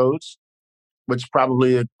 episodes, which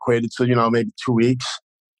probably equated to, you know, maybe 2 weeks.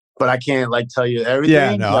 But I can't like tell you everything.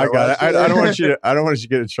 Yeah, no, I got it. I don't want you to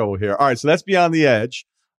get in trouble here. All right, so that's Beyond the Edge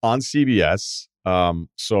on CBS.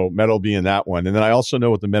 So Metta will be in that one. And then I also know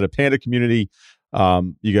with the Metta Panda community,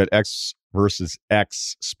 you got X versus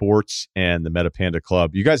X Sports and the Metta Panda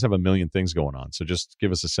Club. You guys have a million things going on. So just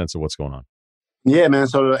give us a sense of what's going on. Yeah, man.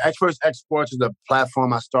 So the X versus X Sports is the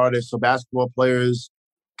platform I started so basketball players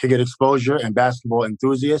could get exposure and basketball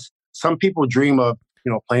enthusiasts. Some people dream of,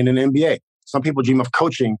 you know, playing in the NBA. Some people dream of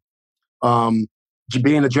coaching,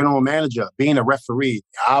 being a general manager, being a referee.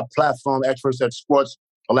 Our platform, X versus X Sports,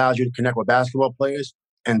 allows you to connect with basketball players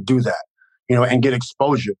and do that, you know, and get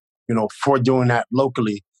exposure, you know, for doing that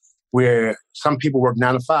locally, where some people work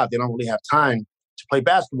 9 to 5. They don't really have time to play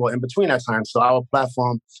basketball in between that time. So our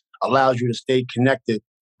platform allows you to stay connected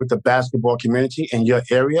with the basketball community in your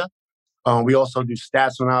area. We also do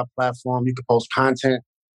stats on our platform. You can post content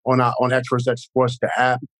on X versus X Sports, the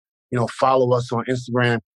app, you know, follow us on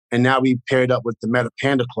Instagram. And now we paired up with the Metta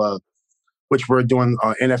Panda Club, which we're doing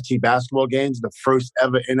NFT basketball games, the first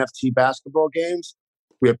ever NFT basketball games.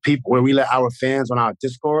 We have people where we let our fans on our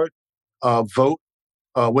Discord vote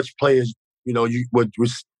which players, you know, do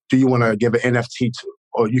you want to give an NFT to,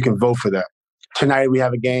 or you can vote for that. Tonight we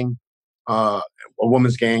have a game, a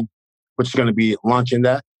women's game, which is going to be launching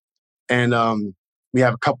that. And we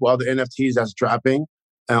have a couple other NFTs that's dropping,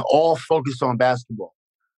 and all focused on basketball.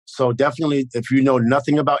 So definitely, if you know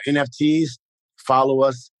nothing about NFTs, follow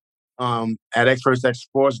us at X versus X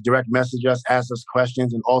Sports, direct message us, ask us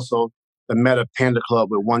questions, and also the Metta Panda Club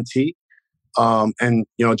with 1T. And,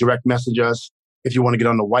 you know, direct message us if you want to get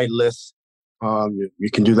on the white list. You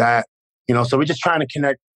can do that. You know, so we're just trying to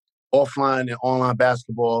connect offline and online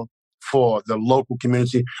basketball for the local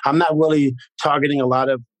community. I'm not really targeting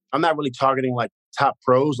like top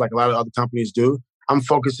pros like a lot of other companies do. I'm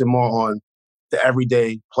focusing more on the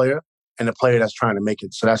everyday player and the player that's trying to make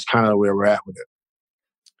it. So that's kind of where we're at with it.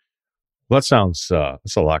 Well, that sounds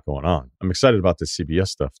that's a lot going on. I'm excited about the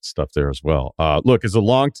CBS stuff there as well. Look, as a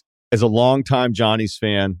long time Johnny's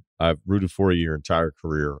fan, I've rooted for you your entire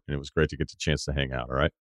career, and it was great to get the chance to hang out. All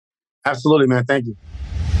right. Absolutely, man. Thank you.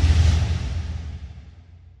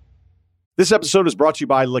 This episode is brought to you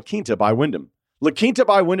by La Quinta by Wyndham. La Quinta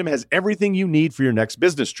by Wyndham has everything you need for your next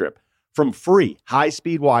business trip. From free,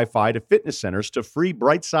 high-speed Wi-Fi to fitness centers to free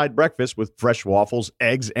bright-side breakfast with fresh waffles,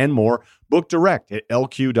 eggs, and more. Book direct at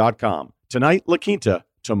lq.com. Tonight, La Quinta.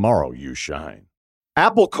 Tomorrow, you shine.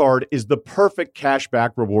 Apple Card is the perfect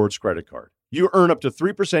cashback rewards credit card. You earn up to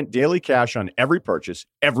 3% daily cash on every purchase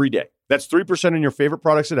every day. That's 3% on your favorite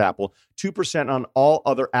products at Apple, 2% on all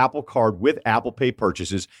other Apple Card with Apple Pay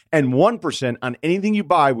purchases, and 1% on anything you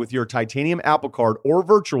buy with your titanium Apple Card or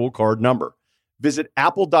virtual card number. Visit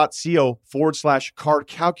apple.co/card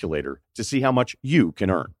calculator to see how much you can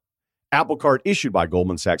earn. Apple Card issued by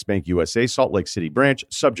Goldman Sachs Bank USA, Salt Lake City branch,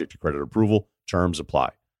 subject to credit approval. Terms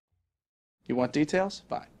apply. You want details?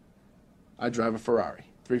 Fine. I drive a Ferrari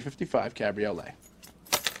 355 Cabriolet.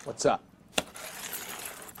 What's up?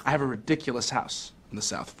 I have a ridiculous house in the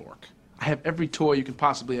South Fork. I have every toy you can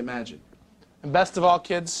possibly imagine. And best of all,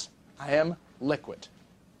 kids, I am liquid.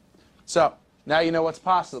 So, now you know what's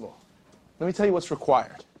possible. Let me tell you what's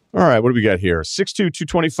required. All right, what do we got here? 6'2",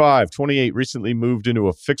 225, 28, recently moved into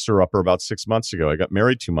a fixer-upper about 6 months ago. I got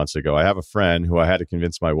married 2 months ago. I have a friend who I had to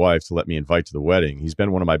convince my wife to let me invite to the wedding. He's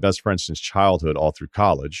been one of my best friends since childhood all through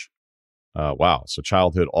college. Wow, so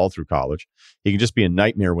childhood all through college. He can just be a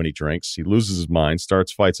nightmare when he drinks. He loses his mind,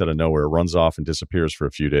 starts fights out of nowhere, runs off and disappears for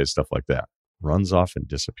a few days, stuff like that. Runs off and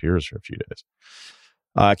disappears for a few days.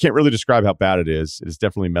 I can't really describe how bad it is. It has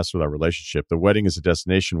definitely messed with our relationship. The wedding is a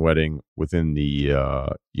destination wedding within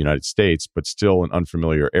the United States, but still an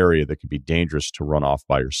unfamiliar area that can be dangerous to run off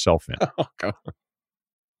by yourself in. Oh, God.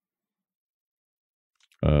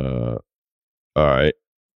 All right.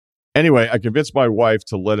 Anyway, I convinced my wife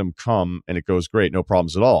to let him come, and it goes great. No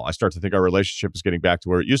problems at all. I start to think our relationship is getting back to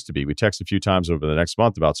where it used to be. We text a few times over the next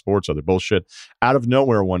month about sports, other bullshit. Out of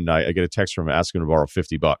nowhere one night, I get a text from him asking to borrow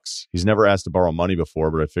 $50. He's never asked to borrow money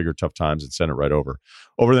before, but I figured tough times and sent it right over.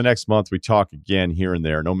 Over the next month, we talk again here and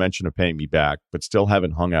there. No mention of paying me back, but still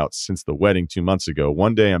haven't hung out since the wedding 2 months ago.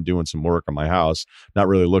 One day, I'm doing some work on my house, not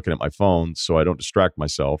really looking at my phone, so I don't distract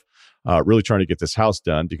myself. Really trying to get this house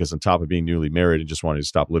done because on top of being newly married and just wanting to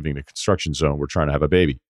stop living in a construction zone, we're trying to have a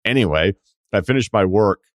baby. Anyway, I finished my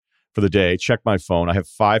work for the day, checked my phone. I have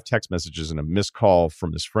 5 text messages and a missed call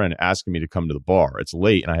from this friend asking me to come to the bar. It's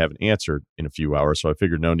late and I haven't answered in a few hours, so I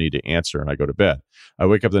figured no need to answer and I go to bed. I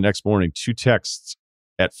wake up the next morning, 2 texts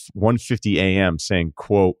at 1:50 a.m. saying,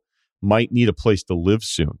 quote, might need a place to live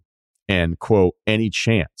soon, and quote, any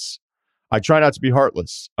chance. I try not to be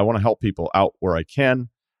heartless. I want to help people out where I can,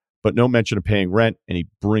 but no mention of paying rent, and he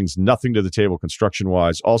brings nothing to the table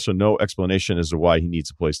construction-wise. Also, no explanation as to why he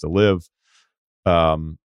needs a place to live.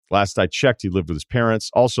 Last I checked, he lived with his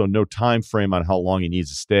parents. Also, no time frame on how long he needs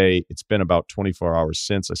to stay. It's been about 24 hours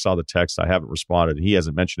since I saw the text. I haven't responded, and he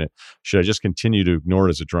hasn't mentioned it. Should I just continue to ignore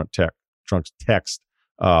it as a drunk text?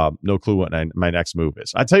 No clue what my next move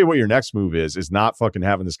is. I tell you what your next move is not fucking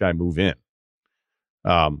having this guy move in.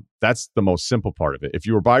 That's the most simple part of it. If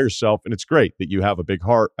you were by yourself, and it's great that you have a big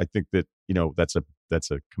heart, I think that,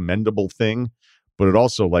 that's a commendable thing. But it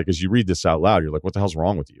also, like, as you read this out loud, you're like, what the hell's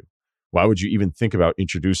wrong with you? Why would you even think about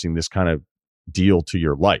introducing this kind of deal to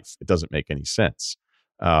your life? It doesn't make any sense.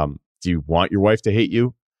 Do you want your wife to hate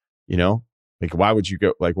you? Like, why would you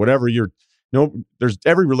go, like, whatever there's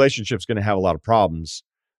every relationship's going to have a lot of problems.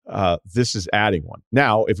 This is adding one.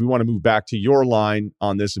 Now, if we want to move back to your line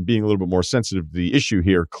on this and being a little bit more sensitive to the issue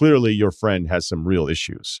here, clearly your friend has some real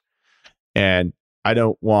issues. And I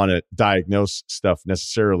don't want to diagnose stuff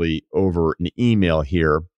necessarily over an email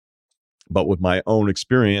here, but with my own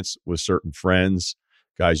experience with certain friends,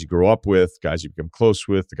 guys you grow up with, guys you become close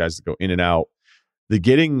with, the guys that go in and out, the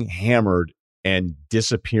getting hammered and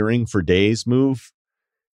disappearing for days move,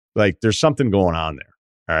 like there's something going on there.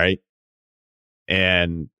 All right.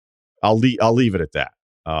 And I'll leave it at that.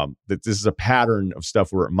 That this is a pattern of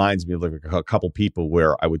stuff where it reminds me of like a couple people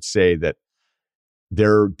where I would say that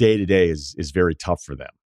their day to day is very tough for them.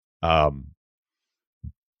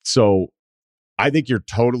 So I think you're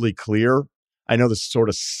totally clear. I know this sort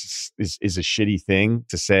of is a shitty thing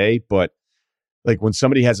to say, but like when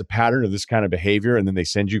somebody has a pattern of this kind of behavior and then they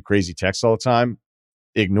send you crazy texts all the time,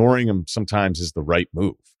 ignoring them sometimes is the right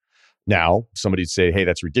move. Now, somebody'd say, hey,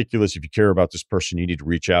 that's ridiculous. If you care about this person, you need to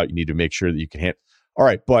reach out. You need to make sure that you can all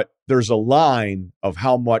right, but there's a line of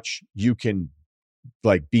how much you can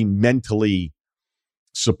like be mentally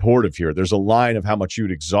supportive here. There's a line of how much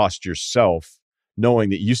you'd exhaust yourself knowing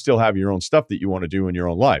that you still have your own stuff that you want to do in your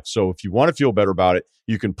own life. So if you want to feel better about it,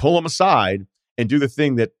 you can pull them aside and do the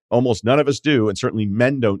thing that almost none of us do, and certainly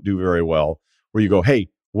men don't do very well, where you go, hey,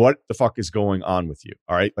 what the fuck is going on with you?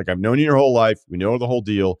 All right. Like, I've known you your whole life. We know the whole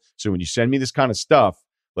deal. So when you send me this kind of stuff,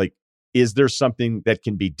 like, is there something that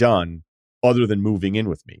can be done other than moving in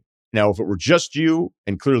with me? Now, if it were just you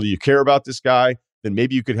and clearly you care about this guy, then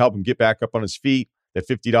maybe you could help him get back up on his feet. That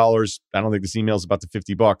 $50, I don't think this email is about the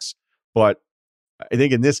 $50, but I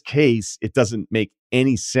think in this case, it doesn't make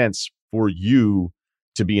any sense for you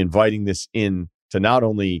to be inviting this in to not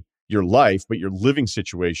only your life, but your living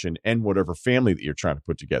situation and whatever family that you're trying to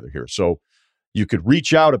put together here. So you could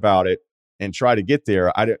reach out about it and try to get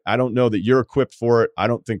there. I don't know that you're equipped for it. I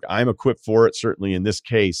don't think I'm equipped for it, certainly in this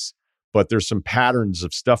case, but there's some patterns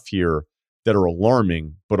of stuff here that are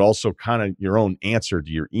alarming, but also kind of your own answer to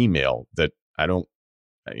your email that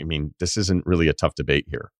this isn't really a tough debate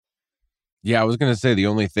here. Yeah, I was going to say the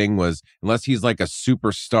only thing was, unless he's like a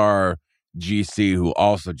superstar GC who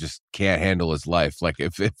also just can't handle his life. Like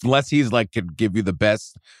unless he's like could give you the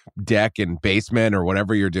best deck and basement or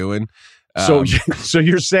whatever you're doing. So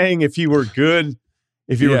you're saying if you were good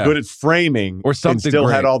at framing or something, and still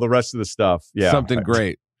great. had all the rest of the stuff, something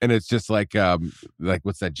great. And it's just like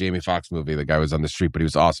what's that Jamie Foxx movie? The guy was on the street, but he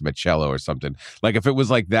was awesome at cello or something. Like if it was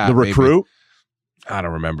like that, The Recruit. Maybe, I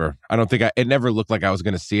don't remember. I don't think it never looked like I was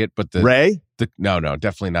going to see it. But Ray? No,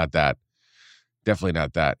 definitely not that. Definitely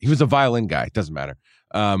not that. He was a violin guy. Doesn't matter.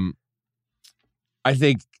 I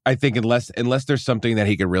think unless there's something that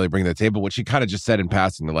he could really bring to the table, which he kind of just said in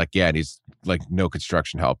passing, like, yeah, and he's like no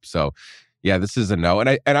construction help. So yeah, this is a no.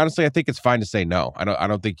 And honestly, I think it's fine to say no. I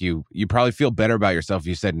don't think you probably feel better about yourself if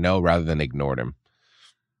you said no rather than ignored him.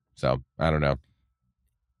 So I don't know.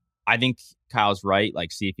 I think Kyle's right.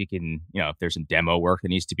 Like, see if you can, if there's some demo work that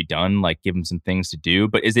needs to be done, like give him some things to do.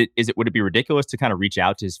 But would it be ridiculous to kind of reach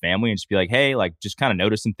out to his family and just be like, hey, like just kind of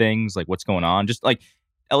notice some things, like what's going on? Just like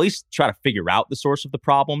at least try to figure out the source of the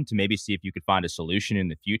problem to maybe see if you could find a solution in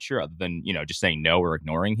the future other than, just saying no or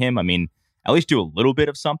ignoring him. I mean, at least do a little bit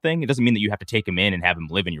of something. It doesn't mean that you have to take him in and have him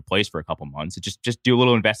live in your place for a couple months. It just do a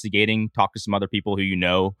little investigating, talk to some other people who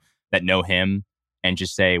that know him, and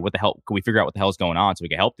just say, what the hell, can we figure out what the hell is going on so we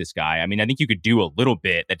can help this guy? I mean, I think you could do a little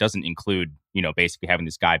bit that doesn't include, basically having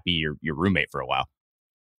this guy be your roommate for a while.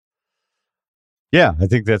 Yeah, I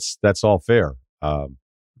think that's all fair.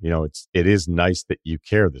 It is nice that you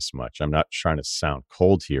care this much. I'm not trying to sound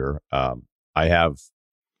cold here. I have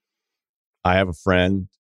a friend,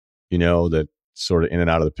 that sort of in and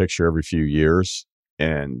out of the picture every few years.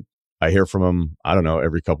 And I hear from him, I don't know,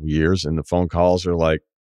 every couple of years. And the phone calls are like,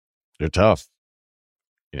 they're tough.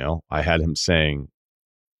 I had him saying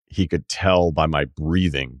he could tell by my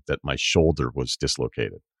breathing that my shoulder was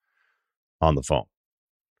dislocated on the phone.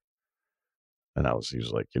 And he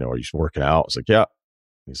was like, are you working out? I was like, yeah.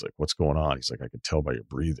 He's like, what's going on? He's like, I could tell by your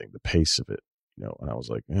breathing, the pace of it, and I was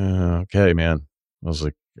like, okay, man. I was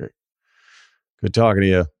like, good talking to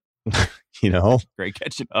you. Great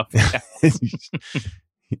catching up.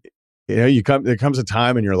 There comes a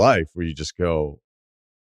time in your life where you just go,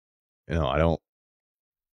 I don't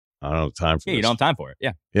have time for this. You don't have time for it.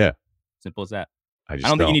 Yeah. Yeah. Simple as that. I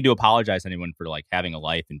don't think you need to apologize to anyone for like having a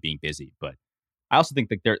life and being busy, but I also think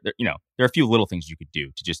that there are a few little things you could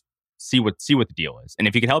do to just see what the deal is. And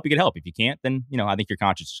if you can help, you can help. If you can't, then, I think your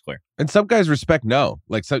conscience is clear. And some guys respect no.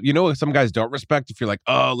 Like, so, some guys don't respect if you're like,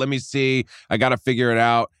 oh, let me see, I got to figure it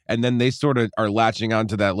out. And then they sort of are latching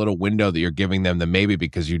onto that little window that you're giving them, the maybe,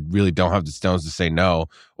 because you really don't have the stones to say no,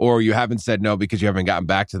 or you haven't said no because you haven't gotten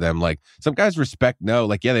back to them. Like, some guys respect no.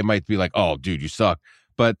 Like, yeah, they might be like, oh, dude, you suck.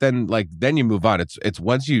 But then you move on. It's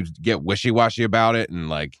once you get wishy-washy about it and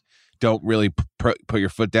like, don't really put your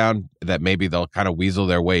foot down, that maybe they'll kind of weasel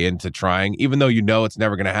their way into trying, even though it's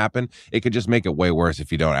never going to happen. It could just make it way worse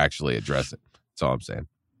if you don't actually address it. That's all I'm saying.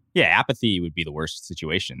 Yeah, apathy would be the worst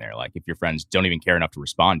situation there. Like if your friends don't even care enough to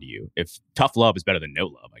respond to you. If tough love is better than no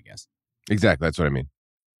love, I guess. Exactly. That's what I mean.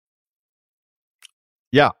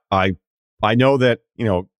 Yeah, I know that,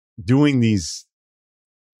 doing these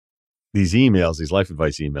emails, these life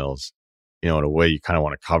advice emails, in a way you kind of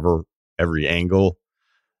want to cover every angle.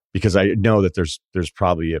 Because I know that there's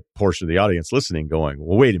probably a portion of the audience listening going,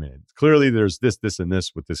 well, wait a minute. Clearly there's this, and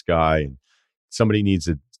this with this guy, and somebody needs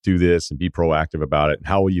to do this and be proactive about it. And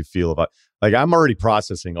how will you feel about, like, I'm already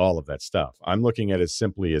processing all of that stuff. I'm looking at it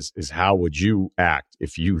simply as how would you act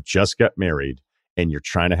if you just got married and you're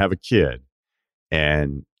trying to have a kid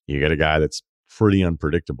and you get a guy that's pretty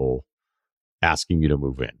unpredictable asking you to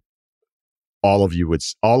move in. All of you would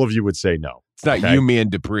say no. It's not you, me,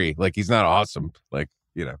 and Dupree. Like, he's not awesome. Like,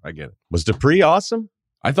 I get it. Was Dupree awesome?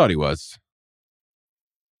 I thought he was.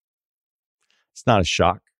 It's not a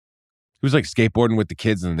shock. He was like skateboarding with the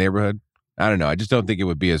kids in the neighborhood. I don't know. I just don't think it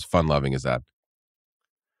would be as fun-loving as that.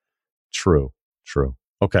 True.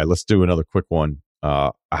 Okay, let's do another quick one.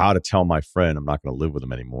 How to tell my friend I'm not going to live with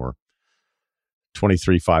him anymore.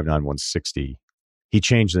 23-59160. He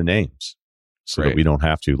changed the names so that we don't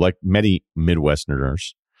have to. Like many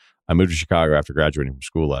Midwesterners, I moved to Chicago after graduating from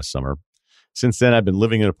school last summer. Since then, I've been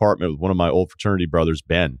living in an apartment with one of my old fraternity brothers,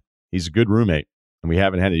 Ben. He's a good roommate, and we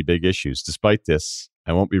haven't had any big issues. Despite this,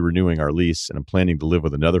 I won't be renewing our lease, and I'm planning to live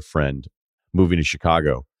with another friend moving to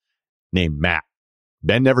Chicago named Matt.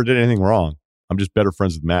 Ben never did anything wrong. I'm just better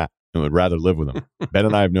friends with Matt and would rather live with him. Ben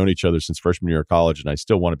and I have known each other since freshman year of college, and I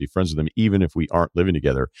still want to be friends with him even if we aren't living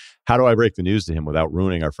together. How do I break the news to him without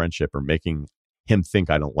ruining our friendship or making him think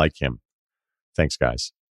I don't like him? Thanks,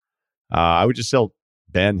 guys. I would just tell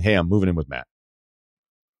Ben, hey, I'm moving in with Matt.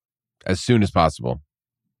 As soon as possible.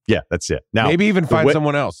 Yeah, that's it. Now, maybe even find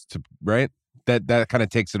someone else to, right? That kind of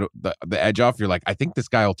takes it the edge off. You're like, I think this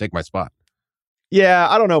guy will take my spot. Yeah,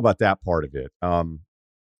 I don't know about that part of it.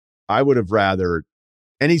 I would have rather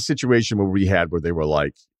any situation where we had where they were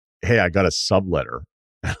like, hey, I got a subletter.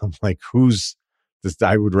 I'm like, who's this?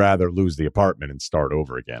 I would rather lose the apartment and start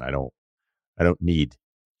over again. I don't need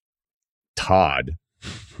Todd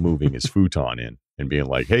moving his futon in and being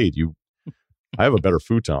like, hey, I have a better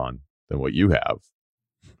futon than what you have.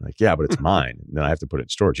 Like, yeah, but it's mine. And then I have to put it in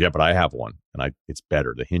storage. Yeah, but I have one and it's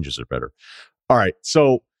better. The hinges are better. All right.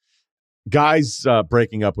 So guys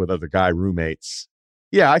breaking up with other guy roommates.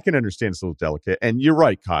 Yeah, I can understand it's a little delicate. And you're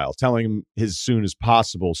right, Kyle, telling him as soon as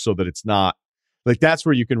possible so that it's not Like, that's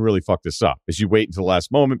where you can really fuck this up, is you wait until the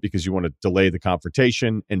last moment because you want to delay the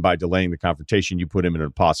confrontation. And by delaying the confrontation, you put him in an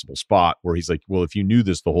impossible spot where he's like, well, if you knew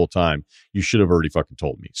this the whole time, you should have already fucking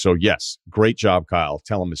told me. So yes, great job, Kyle.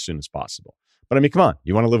 Tell him as soon as possible. But I mean, come on,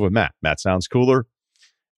 you want to live with Matt. Matt sounds cooler.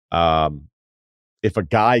 If a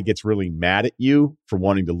guy gets really mad at you for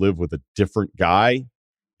wanting to live with a different guy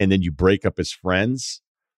and then you break up his friends,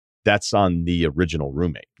 that's on the original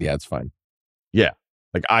roommate. Yeah, it's fine. Yeah.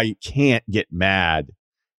 Like, I can't get mad.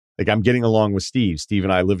 Like, I'm getting along with Steve. Steve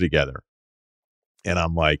and I live together. And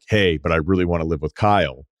I'm like, hey, but I really want to live with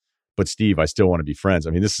Kyle. But Steve, I still want to be friends.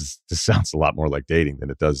 I mean, this sounds a lot more like dating than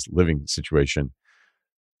it does living situation.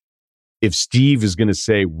 If Steve is going to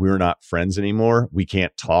say we're not friends anymore, we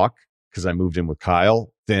can't talk because I moved in with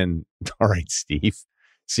Kyle, then all right, Steve,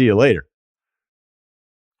 see you later.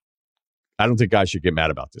 I don't think guys should get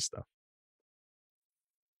mad about this stuff.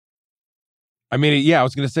 I mean, yeah, I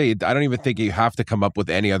was going to say, I don't even think you have to come up with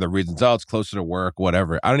any other reasons. Oh, it's closer to work,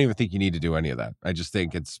 whatever. I don't even think you need to do any of that. I just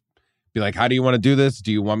think it's be like, how do you want to do this?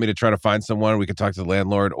 Do you want me to try to find someone? We can talk to the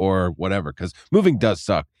landlord or whatever. Because moving does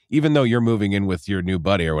suck. Even though you're moving in with your new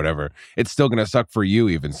buddy or whatever, it's still going to suck for you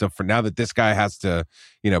even. So for now that this guy has to,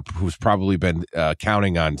 who's probably been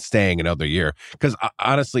counting on staying another year. Because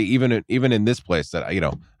honestly, even in this place that, I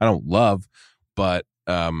don't love, but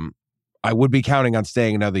I would be counting on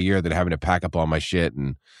staying another year than having to pack up all my shit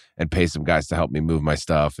and pay some guys to help me move my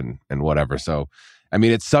stuff and whatever. So, I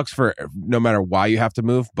mean, it sucks for no matter why you have to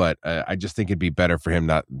move, but I just think it'd be better for him,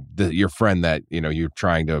 your friend that, you're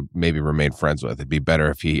trying to maybe remain friends with. It'd be better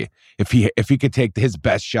if he could take his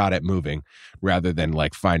best shot at moving rather than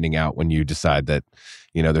like finding out when you decide that,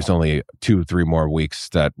 there's only 2-3 more weeks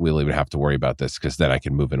that we'll even have to worry about this because then I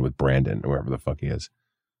can move in with Brandon or wherever the fuck he is.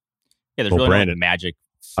 Yeah, there's really Brandon, no magic.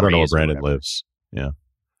 I don't know where Brandon lives. Yeah.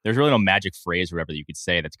 There's really no magic phrase or whatever that you could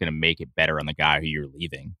say that's going to make it better on the guy who you're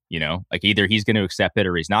leaving, Like either he's going to accept it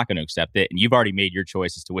or he's not going to accept it. And you've already made your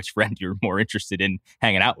choice as to which friend you're more interested in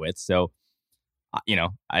hanging out with. So,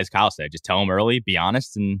 as Kyle said, just tell him early, be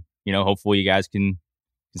honest, and, hopefully you guys can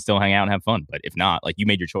still hang out and have fun. But if not, like, you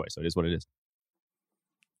made your choice. So it is what it is.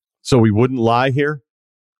 So we wouldn't lie here?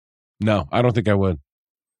 No, I don't think I would.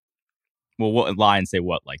 Well, what, lie and say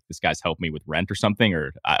what? Like, this guy's helped me with rent or something?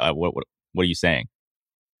 Or what are you saying?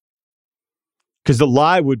 Because the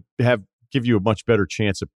lie would give you a much better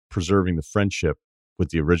chance of preserving the friendship with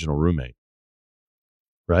the original roommate,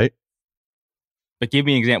 right? But give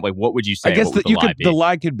me an example. Like, what would you say? I guess that the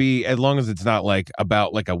lie could be, as long as it's not like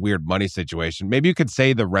about like a weird money situation. Maybe you could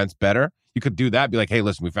say the rent's better. You could do that. Be like, hey,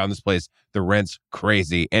 listen, we found this place. The rent's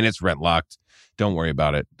crazy and it's rent locked. Don't worry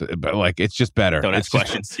about it. But like, it's just better. Don't ask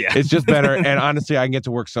questions. Yeah, it's just better. And honestly, I can get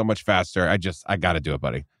to work so much faster. I got to do it,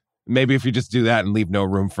 buddy. Maybe if you just do that and leave no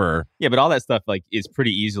room for... Yeah, but all that stuff like is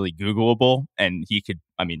pretty easily Googleable. And he could,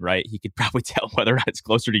 right? He could probably tell whether or not it's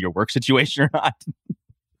closer to your work situation or not.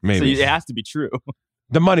 Maybe. So it has to be true.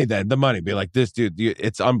 The money. Be like, this dude,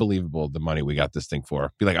 it's unbelievable the money we got this thing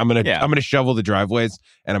for. Be like, I'm gonna shovel the driveways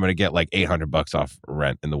and I'm gonna get like $800 off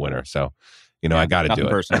rent in the winter. So, I got to do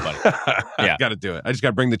it. Personal, buddy. Yeah, I got to do it. I just got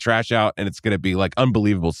to bring the trash out and it's gonna be like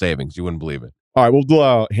unbelievable savings. You wouldn't believe it. All right,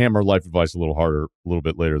 we'll hammer life advice a little harder a little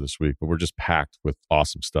bit later this week, but we're just packed with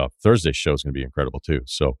awesome stuff. Thursday's show is going to be incredible too.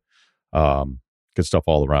 So good stuff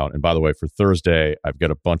all around. And by the way, for Thursday, I've got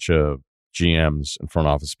a bunch of GMs and front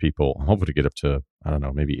office people. I'm hoping to get up to, I don't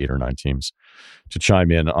know, maybe 8 or 9 teams to chime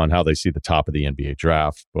in on how they see the top of the NBA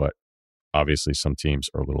draft. But obviously some teams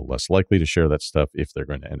are a little less likely to share that stuff if they're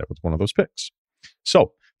going to end up with one of those picks.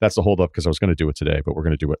 So that's the holdup because I was going to do it today, but we're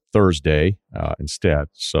going to do it Thursday instead.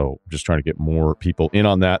 So I'm just trying to get more people in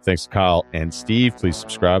on that. Thanks to Kyle and Steve. Please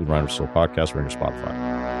subscribe to the Reiner Soul Podcast. We're on your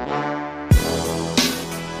Spotify.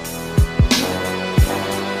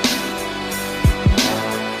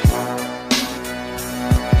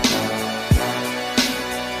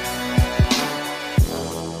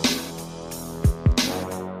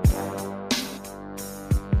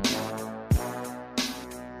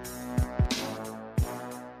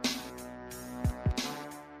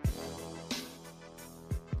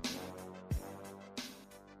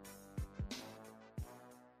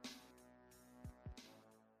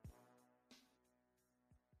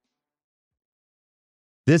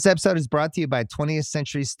 This episode is brought to you by 20th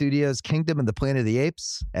Century Studios' Kingdom of the Planet of the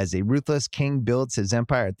Apes. As a ruthless king builds his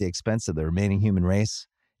empire at the expense of the remaining human race,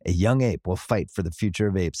 a young ape will fight for the future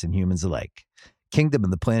of apes and humans alike. Kingdom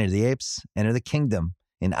of the Planet of the Apes. Enter the kingdom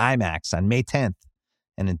in IMAX on May 10th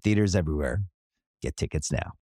and in theaters everywhere. Get tickets now.